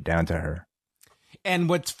was handed down to her. And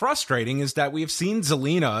what's frustrating is that we have seen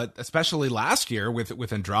Zelina, especially last year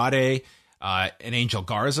with Andrade and Angel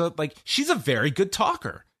Garza, like she's a very good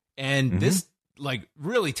talker. And this like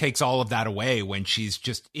really takes all of that away when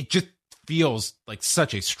it just feels like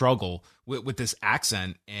such a struggle with this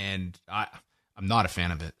accent. And I'm not a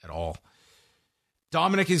fan of it at all.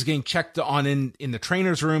 Dominic is getting checked on in the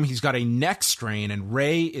trainer's room. He's got a neck strain, and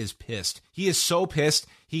Ray is pissed. He is so pissed.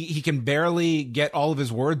 He can barely get all of his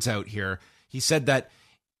words out here. He said that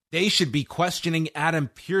they should be questioning Adam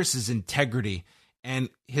Pearce's integrity. And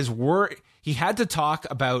his word, he had to talk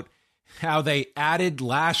about how they added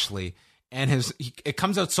Lashley, and it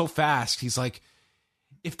comes out so fast. He's like,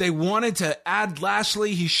 if they wanted to add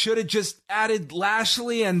Lashley, he should have just added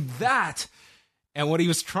Lashley and that. And what he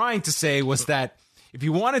was trying to say was that if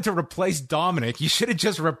you wanted to replace Dominic, you should have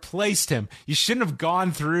just replaced him. You shouldn't have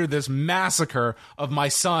gone through this massacre of my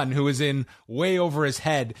son who is in way over his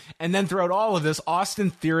head. And then throughout all of this, Austin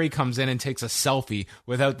Theory comes in and takes a selfie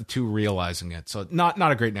without the two realizing it. So not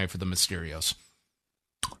a great night for the Mysterios.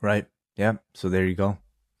 Right. Yeah. So there you go.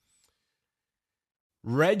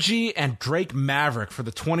 Reggie and Drake Maverick for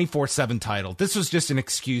the 24/7 title. This was just an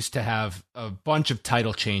excuse to have a bunch of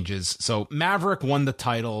title changes. So Maverick won the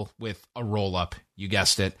title with a roll-up. You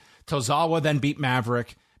guessed it. Tozawa then beat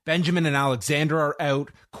Maverick. Benjamin and Alexander are out.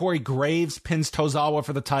 Corey Graves pins Tozawa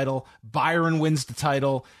for the title. Byron wins the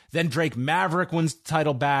title. Then Drake Maverick wins the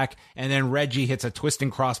title back. And then Reggie hits a twisting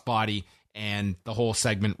crossbody, and the whole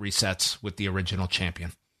segment resets with the original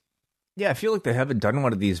champion. Yeah, I feel like they haven't done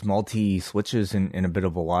one of these multi-switches in a bit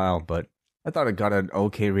of a while, but I thought it got an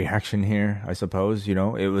okay reaction here, I suppose. You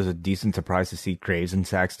know, it was a decent surprise to see Graves and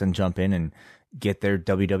Saxton jump in and get their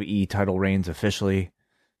WWE title reigns officially.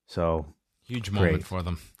 So, huge moment for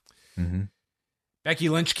them. Mm-hmm. Becky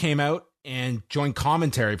Lynch came out and joined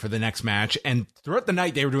commentary for the next match, and throughout the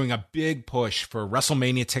night, they were doing a big push for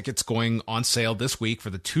WrestleMania tickets going on sale this week for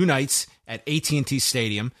the 2 nights at AT&T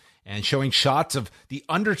Stadium, and showing shots of The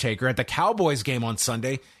Undertaker at the Cowboys game on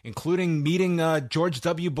Sunday, including meeting George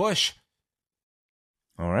W. Bush.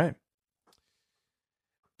 All right.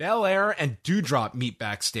 Belair and Doudrop meet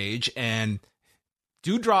backstage, and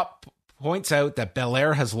Doudrop points out that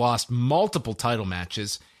Belair has lost multiple title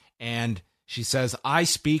matches, and she says, "I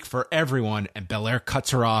speak for everyone," and Belair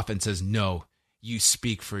cuts her off and says, "No, you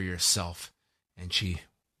speak for yourself." And she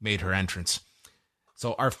made her entrance.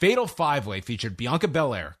 So our Fatal 5-Way featured Bianca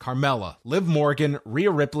Belair, Carmella, Liv Morgan, Rhea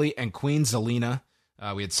Ripley, and Queen Zelina.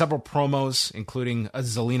 We had several promos, including a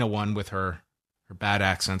Zelina one with her bad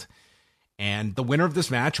accent. And the winner of this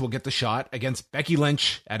match will get the shot against Becky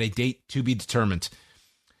Lynch at a date to be determined.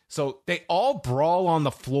 So they all brawl on the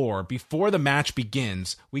floor before the match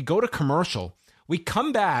begins. We go to commercial. We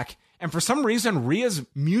come back, and for some reason, Rhea's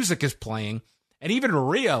music is playing. And even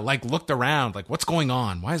Rhea looked around, what's going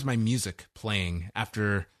on? Why is my music playing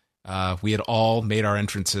after we had all made our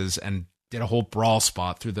entrances and did a whole brawl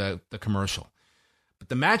spot through the commercial? But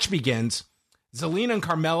the match begins. Zelina and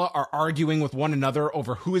Carmella are arguing with one another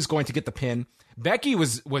over who is going to get the pin. Becky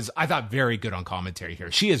was I thought, very good on commentary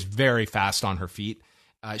here. She is very fast on her feet.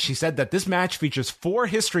 She said that this match features 4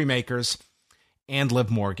 history makers and Liv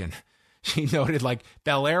Morgan. She noted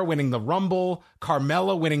Belair winning the Rumble,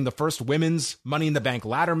 Carmella winning the first women's Money in the Bank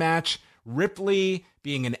ladder match, Ripley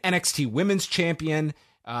being an NXT women's champion,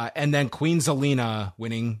 and then Queen Zelina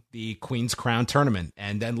winning the Queen's Crown tournament,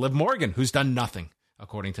 and then Liv Morgan, who's done nothing,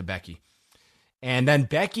 according to Becky. And then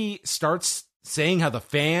Becky starts saying how the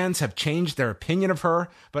fans have changed their opinion of her,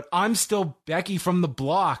 but I'm still Becky from the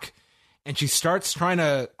block. And she starts trying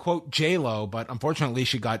to quote J-Lo, but unfortunately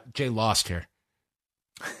she got J-Lost here.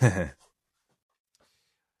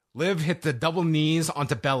 Liv hit the double knees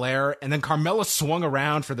onto Belair, and then Carmella swung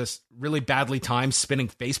around for this really badly timed spinning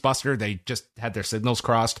facebuster. They just had their signals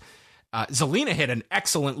crossed. Zelina hit an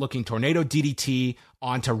excellent-looking tornado DDT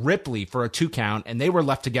onto Ripley for a 2 count, and they were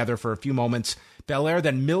left together for a few moments. Belair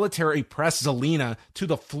then military pressed Zelina to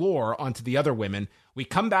the floor onto the other women. We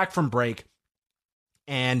come back from break,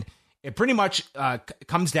 and it pretty much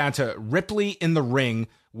comes down to Ripley in the ring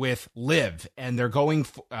with Liv, and they're going.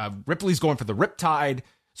 Ripley's going for the Riptide.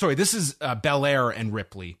 Sorry, this is Belair and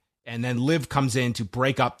Ripley, and then Liv comes in to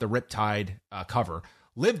break up the Riptide cover.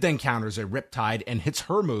 Liv then counters a Riptide and hits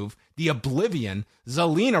her move, the Oblivion.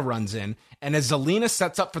 Zelina runs in, and as Zelina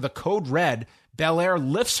sets up for the Code Red, Belair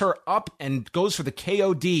lifts her up and goes for the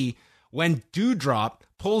KOD when Doudrop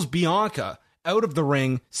pulls Bianca out of the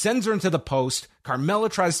ring, sends her into the post. Carmella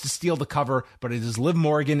tries to steal the cover, but it is Liv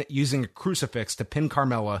Morgan using a crucifix to pin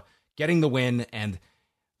Carmella, getting the win, and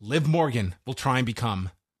Liv Morgan will try and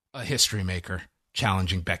become a history maker,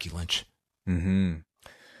 challenging Becky Lynch. Mm-hmm.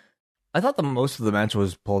 I thought the most of the match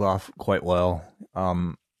was pulled off quite well.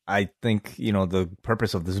 I think, the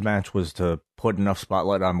purpose of this match was to put enough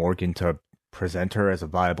spotlight on Morgan to present her as a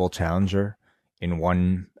viable challenger in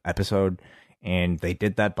one episode, and they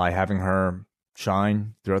did that by having her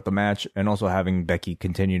shine throughout the match and also having Becky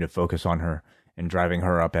continue to focus on her and driving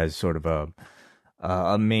her up as sort of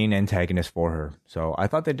a main antagonist for her. So I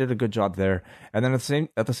thought they did a good job there. And then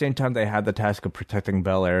at the same time, they had the task of protecting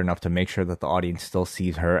Belair enough to make sure that the audience still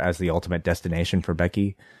sees her as the ultimate destination for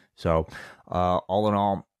Becky. So, all in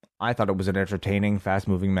all, I thought it was an entertaining,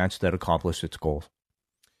 fast-moving match that accomplished its goals.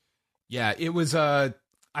 Yeah, it was.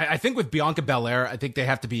 I think with Bianca Belair, I think they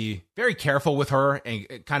have to be very careful with her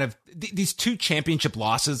and kind of these two championship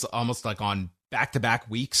losses, almost like on back-to-back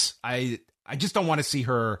weeks. I just don't want to see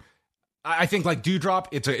her. I think like Doudrop,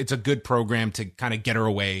 it's a good program to kind of get her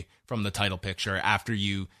away from the title picture after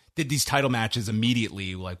you did these title matches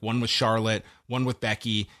immediately, like one with Charlotte, one with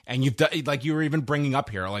Becky, and you've done, like you were even bringing up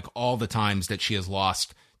here, like all the times that she has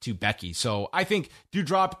lost to Becky. So I think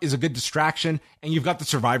Doudrop is a good distraction, and you've got the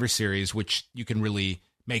Survivor Series, which you can really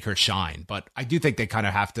make her shine. But I do think they kind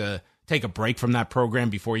of have to take a break from that program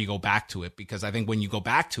before you go back to it, because I think when you go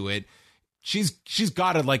back to it, she's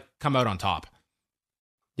got to like come out on top.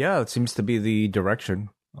 Yeah, it seems to be the direction.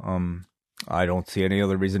 I don't see any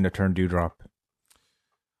other reason to turn Doudrop.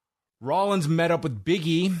 Rollins met up with Big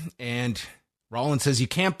E, and Rollins says, "You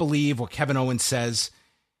can't believe what Kevin Owens says."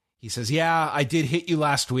 He says, "Yeah, I did hit you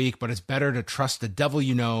last week, but it's better to trust the devil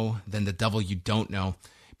you know than the devil you don't know."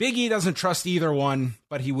 Big E doesn't trust either one,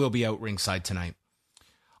 but he will be out ringside tonight.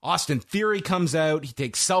 Austin Theory comes out. He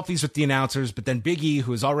takes selfies with the announcers, but then Big E,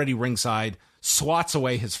 who is already ringside, swats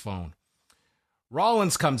away his phone.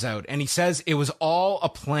 Rollins comes out, and he says it was all a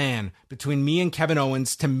plan between me and Kevin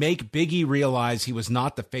Owens to make Big E realize he was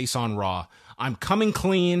not the face on Raw. I'm coming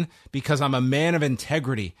clean because I'm a man of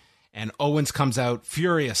integrity. And Owens comes out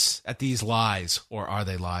furious at these lies, or are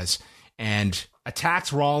they lies, and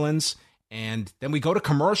attacks Rollins. And then we go to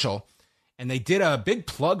commercial, and they did a big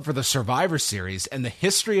plug for the Survivor Series and the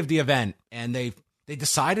history of the event. And they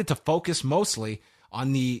decided to focus mostly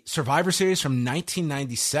on the Survivor Series from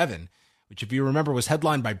 1997, which, if you remember, was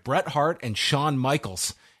headlined by Bret Hart and Shawn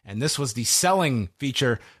Michaels. And this was the selling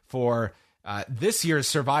feature for this year's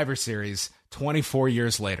Survivor Series 24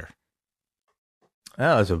 years later.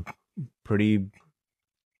 That was a pretty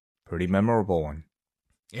memorable one.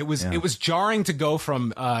 It was jarring to go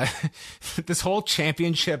from this whole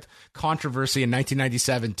championship controversy in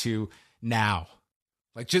 1997 to now.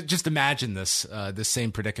 Like, just imagine this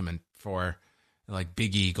same predicament for like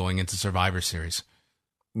Big E going into Survivor Series.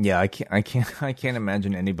 Yeah, I can't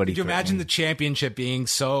imagine anybody. Could you imagine the championship being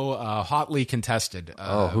so hotly contested?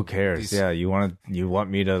 Who cares? Yeah, you want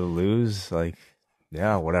me to lose? Like,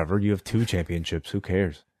 yeah, whatever. You have 2 championships. Who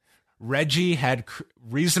cares? Reggie had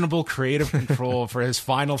reasonable creative control for his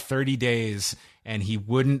final 30 days, and he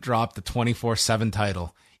wouldn't drop the 24/7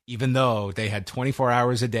 title, even though they had 24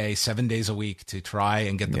 hours a day, 7 days a week to try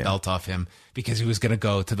and get the belt off him, because he was going to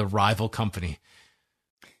go to the rival company.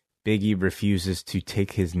 Big E refuses to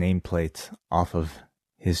take his nameplate off of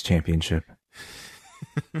his championship.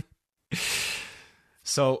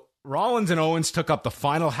 So Rollins and Owens took up the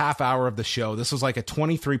final half hour of the show. This was like a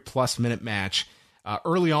 23-plus minute match.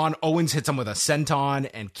 Early on, Owens hits him with a senton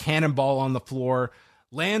and cannonball on the floor,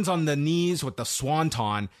 lands on the knees with the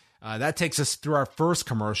swanton. That takes us through our first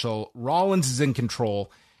commercial. Rollins is in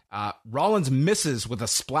control. Rollins misses with a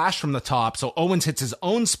splash from the top, so Owens hits his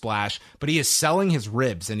own splash, but he is selling his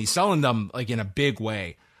ribs, and he's selling them like in a big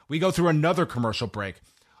way. We go through another commercial break.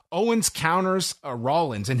 Owens counters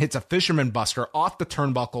Rollins and hits a fisherman buster off the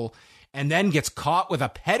turnbuckle, and then gets caught with a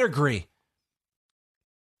pedigree.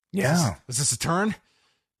 Yeah. Was this a turn?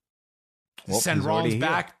 Well, send Rollins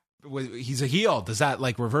back? He's a heel. Does that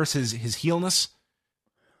like reverse his heelness?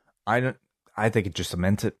 I think it just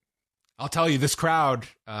cements it. I'll tell you, this crowd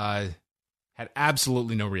had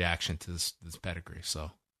absolutely no reaction to this pedigree.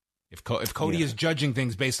 So if Cody is judging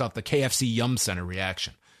things based off the KFC Yum Center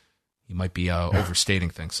reaction, he might be overstating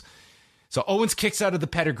things. So Owens kicks out of the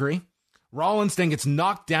pedigree. Rollins then gets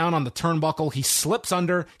knocked down on the turnbuckle. He slips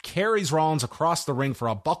under, carries Rollins across the ring for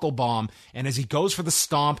a buckle bomb, and as he goes for the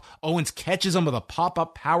stomp, Owens catches him with a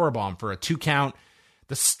pop-up powerbomb for a 2 count.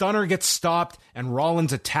 The stunner gets stopped, and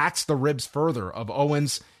Rollins attacks the ribs further of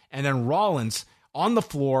Owens, and then Rollins, on the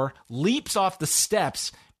floor, leaps off the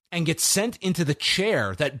steps and gets sent into the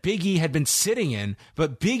chair that Big E had been sitting in,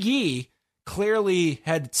 but Big E clearly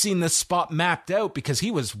had seen this spot mapped out because he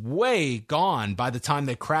was way gone by the time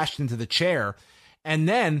they crashed into the chair. And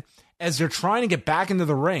then, as they're trying to get back into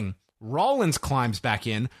the ring, Rollins climbs back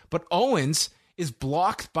in, but Owens is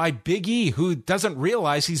blocked by Big E, who doesn't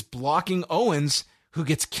realize he's blocking Owens, who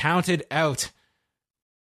gets counted out.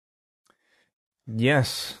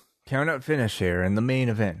 Yes, count out finish here in the main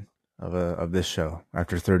event of this show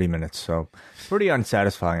after 30 minutes. So pretty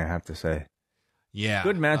unsatisfying, I have to say. Yeah,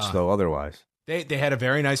 good match though. Otherwise, they had a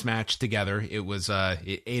very nice match together. It was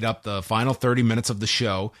it ate up the final 30 minutes of the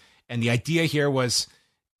show, and the idea here was,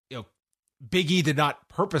 you know, Big E did not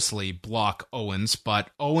purposely block Owens, but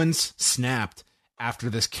Owens snapped after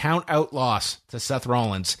this count out loss to Seth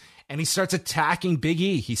Rollins, and he starts attacking Big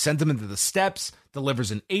E. He sends him into the steps,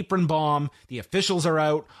 delivers an apron bomb. The officials are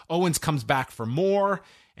out. Owens comes back for more,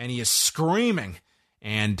 and he is screaming.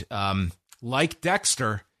 And like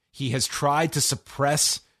Dexter, he has tried to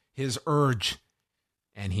suppress his urge,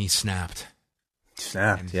 and he snapped.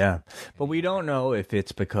 Yeah. But we don't know if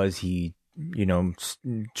it's because he,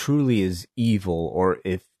 truly is evil, or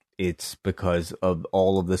if it's because of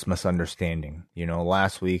all of this misunderstanding.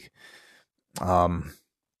 Last week,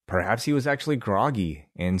 perhaps he was actually groggy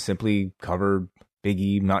and simply covered Big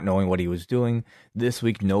E not knowing what he was doing. This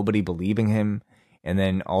week, nobody believing him, and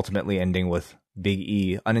then ultimately ending with Big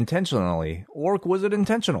E unintentionally, or was it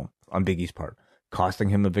intentional on Big E's part, costing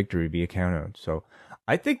him a victory via countout. So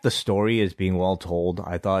I think the story is being well told.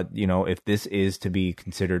 I thought, if this is to be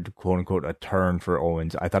considered quote unquote a turn for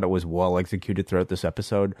Owens, I thought it was well executed throughout this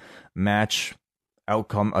episode. Match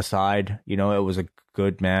outcome aside, it was a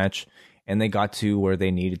good match, and they got to where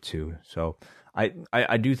they needed to. So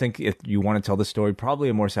I do think if you want to tell the story, probably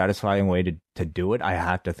a more satisfying way to do it, I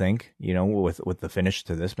have to think, with the finish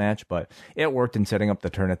to this match, but it worked in setting up the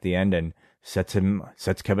turn at the end and sets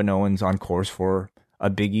Kevin Owens on course for a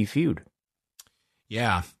Big E feud.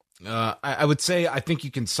 Yeah. I would say, I think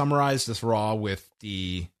you can summarize this Raw with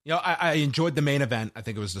I enjoyed the main event. I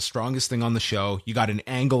think it was the strongest thing on the show. You got an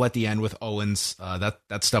angle at the end with Owens.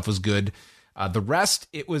 That stuff was good. The rest,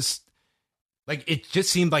 it was like, it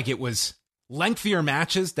just seemed like it was lengthier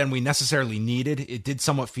matches than we necessarily needed. It did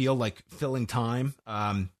somewhat feel like filling time.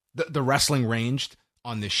 The wrestling ranged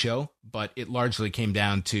on this show, but it largely came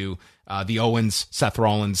down to the Owens, Seth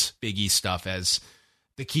Rollins, Big E stuff as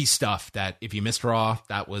the key stuff. That if you missed Raw,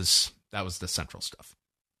 that was the central stuff.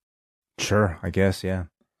 Sure, I guess, yeah.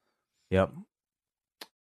 Yep.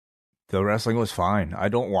 The wrestling was fine. I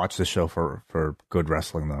don't watch the show for good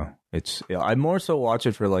wrestling, though. I more so watch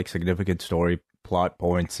it for like significant story plot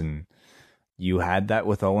points, and you had that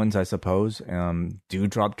with Owens, I suppose.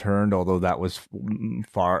 Doudrop turned, although that was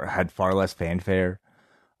had far less fanfare.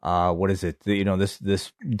 What is it?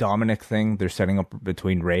 This Dominic thing they're setting up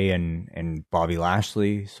between Ray and Bobby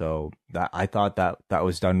Lashley. So that I thought that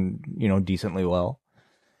was done, decently well.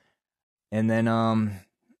 And then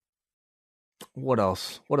what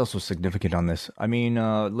else? What else was significant on this? I mean,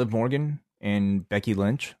 Liv Morgan and Becky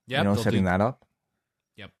Lynch, setting that up.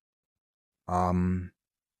 Yep.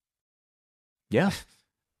 Yeah.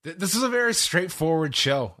 This is a very straightforward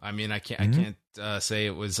show. I mean, I can't say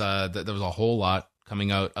it was that there was a whole lot coming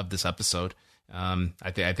out of this episode.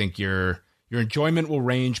 I think your enjoyment will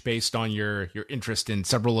range based on your interest in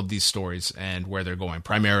several of these stories and where they're going.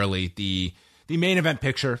 Primarily the main event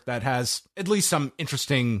picture that has at least some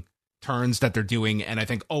interesting turns that they're doing, and I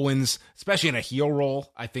think Owens, especially in a heel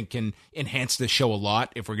role, I think can enhance this show a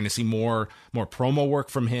lot if we're going to see more promo work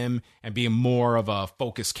from him and being more of a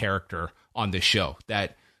focused character on this show.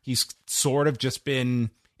 That he's sort of just been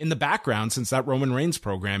in the background since that Roman Reigns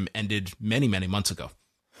program ended many, many months ago.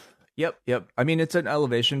 Yep. I mean, it's an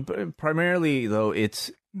elevation, but primarily, though,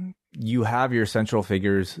 you have your central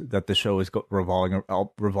figures that the show is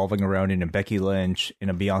revolving around in a Becky Lynch, in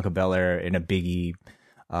a Bianca Belair, in a Big E,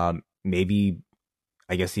 maybe,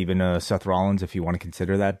 I guess, even a Seth Rollins, if you want to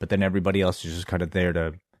consider that. But then everybody else is just kind of there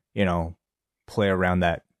to, play around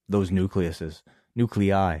those nuclei.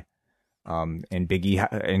 And Big E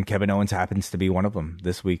and Kevin Owens happens to be one of them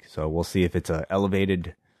this week. So we'll see if it's a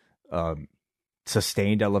elevated,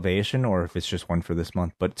 sustained elevation, or if it's just one for this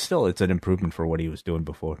month. But still, it's an improvement for what he was doing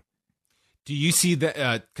before. Do you see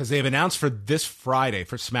that? Because they've announced for this Friday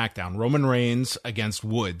for SmackDown, Roman Reigns against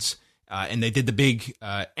Woods. And they did the big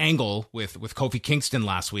angle with Kofi Kingston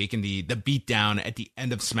last week and the beatdown at the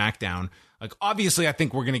end of SmackDown. Like, obviously, I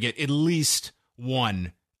think we're going to get at least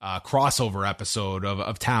one crossover episode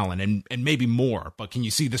of Talon and maybe more. But can you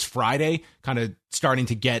see this Friday kind of starting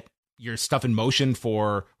to get your stuff in motion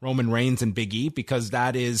for Roman Reigns and Big E? Because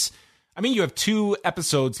that is, I mean, you have 2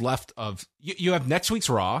 episodes left of, you have next week's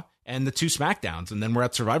Raw and the 2 SmackDowns, and then we're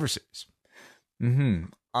at Survivor Series. Mm-hmm.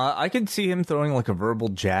 I could see him throwing like a verbal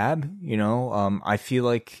jab, I feel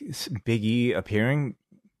like Big E appearing,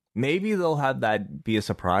 maybe they'll have that be a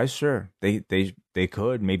surprise. Sure. They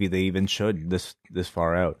could, maybe they even should this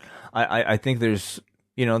far out. I think there's,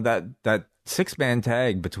 that 6-man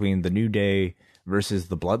tag between the New Day versus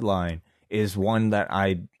the Bloodline is one that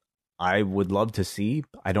I would love to see.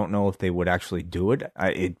 I don't know if they would actually do it.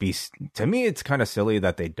 To me, it's kind of silly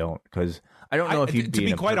that they don't, because I don't know if you'd be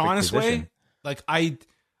in a quite honest position. Like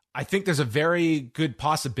I think there's a very good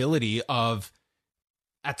possibility of,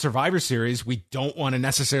 at Survivor Series, we don't want to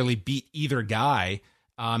necessarily beat either guy.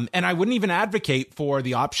 And I wouldn't even advocate for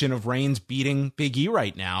the option of Reigns beating Big E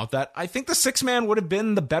right now. That I think the 6-man would have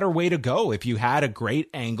been the better way to go if you had a great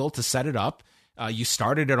angle to set it up. You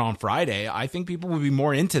started it on Friday. I think people would be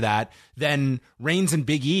more into that than Reigns and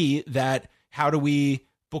Big E. That how do we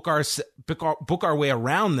book our way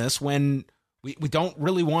around this when we don't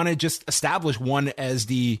really want to just establish one as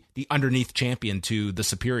the underneath champion to the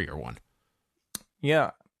superior one?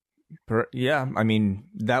 Yeah. Yeah, I mean,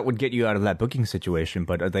 that would get you out of that booking situation,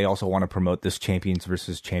 but they also want to promote this champions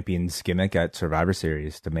versus champions gimmick at Survivor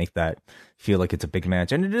Series to make that feel like it's a big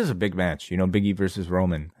match. And it is a big match, you know, Big E versus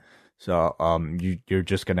Roman. So you're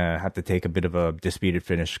just going to have to take a bit of a disputed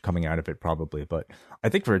finish coming out of it probably. But I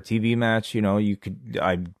think for a TV match, you know,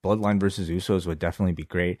 Bloodline versus Usos would definitely be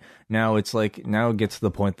great. Now it gets to the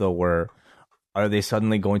point, though, where are they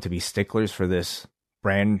suddenly going to be sticklers for this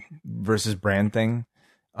brand versus brand thing?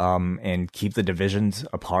 And keep the divisions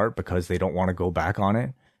apart because they don't want to go back on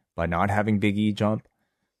it by not having Big E jump.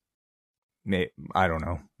 I don't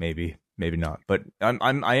know. Maybe not. But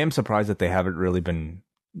I am surprised that they haven't really been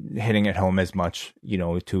hitting it home as much. You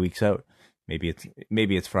know, 2 weeks out. Maybe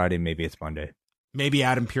it's Friday. Maybe it's Monday. Maybe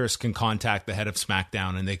Adam Pearce can contact the head of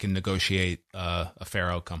SmackDown and they can negotiate a fair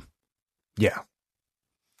outcome. Yeah.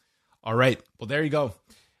 All right. Well, there you go.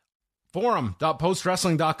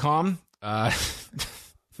 Forum.postwrestling.com.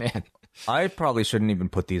 Man, I probably shouldn't even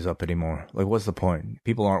put these up anymore. Like, what's the point?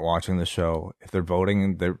 People aren't watching the show. If they're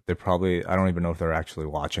voting, they're probably, I don't even know if they're actually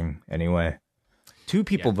watching anyway. 2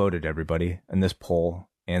 people voted, everybody, in this poll,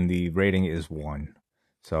 and the rating is 1.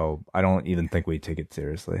 So I don't even think we take it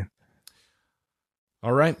seriously.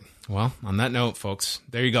 All right. Well, on that note, folks,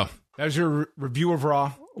 there you go. There's your review of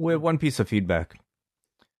Raw. We have one piece of feedback.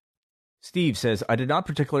 Steve says, I did not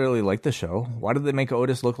particularly like the show. Why did they make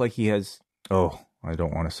Otis look like he has... Oh, I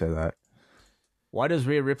don't want to say that. Why does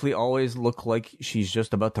Rhea Ripley always look like she's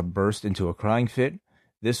just about to burst into a crying fit?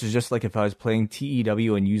 This is just like if I was playing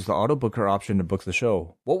TEW and used the auto booker option to book the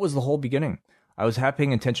show. What was the whole beginning? I was half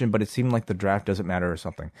paying attention, but it seemed like the draft doesn't matter or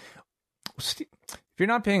something. Steve, if you're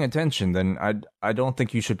not paying attention, then I don't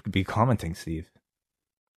think you should be commenting, Steve.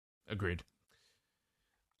 Agreed.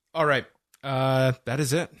 All right. That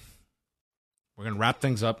is it. We're going to wrap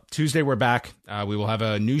things up. Tuesday, we're back. We will have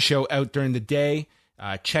a new show out during the day.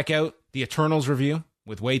 Check out the Eternals review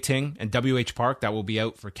with Wei Ting and WH Park. That will be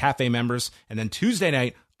out for Cafe members. And then Tuesday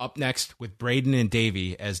night, up next with Braden and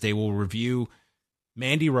Davey, as they will review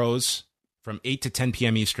Mandy Rose from 8 to 10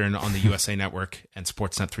 p.m. Eastern on the USA Network and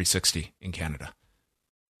Sportsnet 360 in Canada.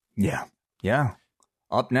 Yeah.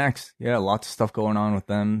 Up next. Yeah, lots of stuff going on with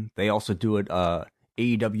them. They also do it...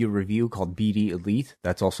 AEW review called BD Elite.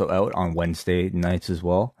 That's also out on Wednesday nights as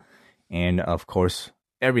well. And, of course,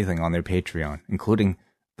 everything on their Patreon, including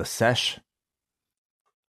The Sesh.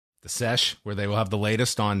 The Sesh, where they will have the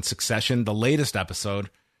latest on Succession, the latest episode.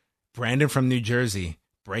 Brandon from New Jersey,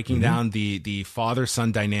 breaking down the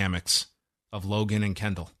father-son dynamics of Logan and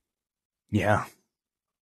Kendall. Yeah.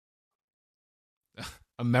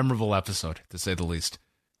 A memorable episode, to say the least.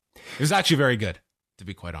 It was actually very good, to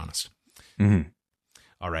be quite honest. Mm-hmm.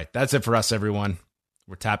 All right, that's it for us, everyone.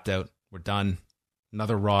 We're tapped out. We're done.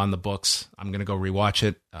 Another Raw in the books. I'm going to go rewatch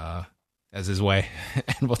it, as his way,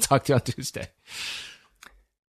 and we'll talk to you on Tuesday.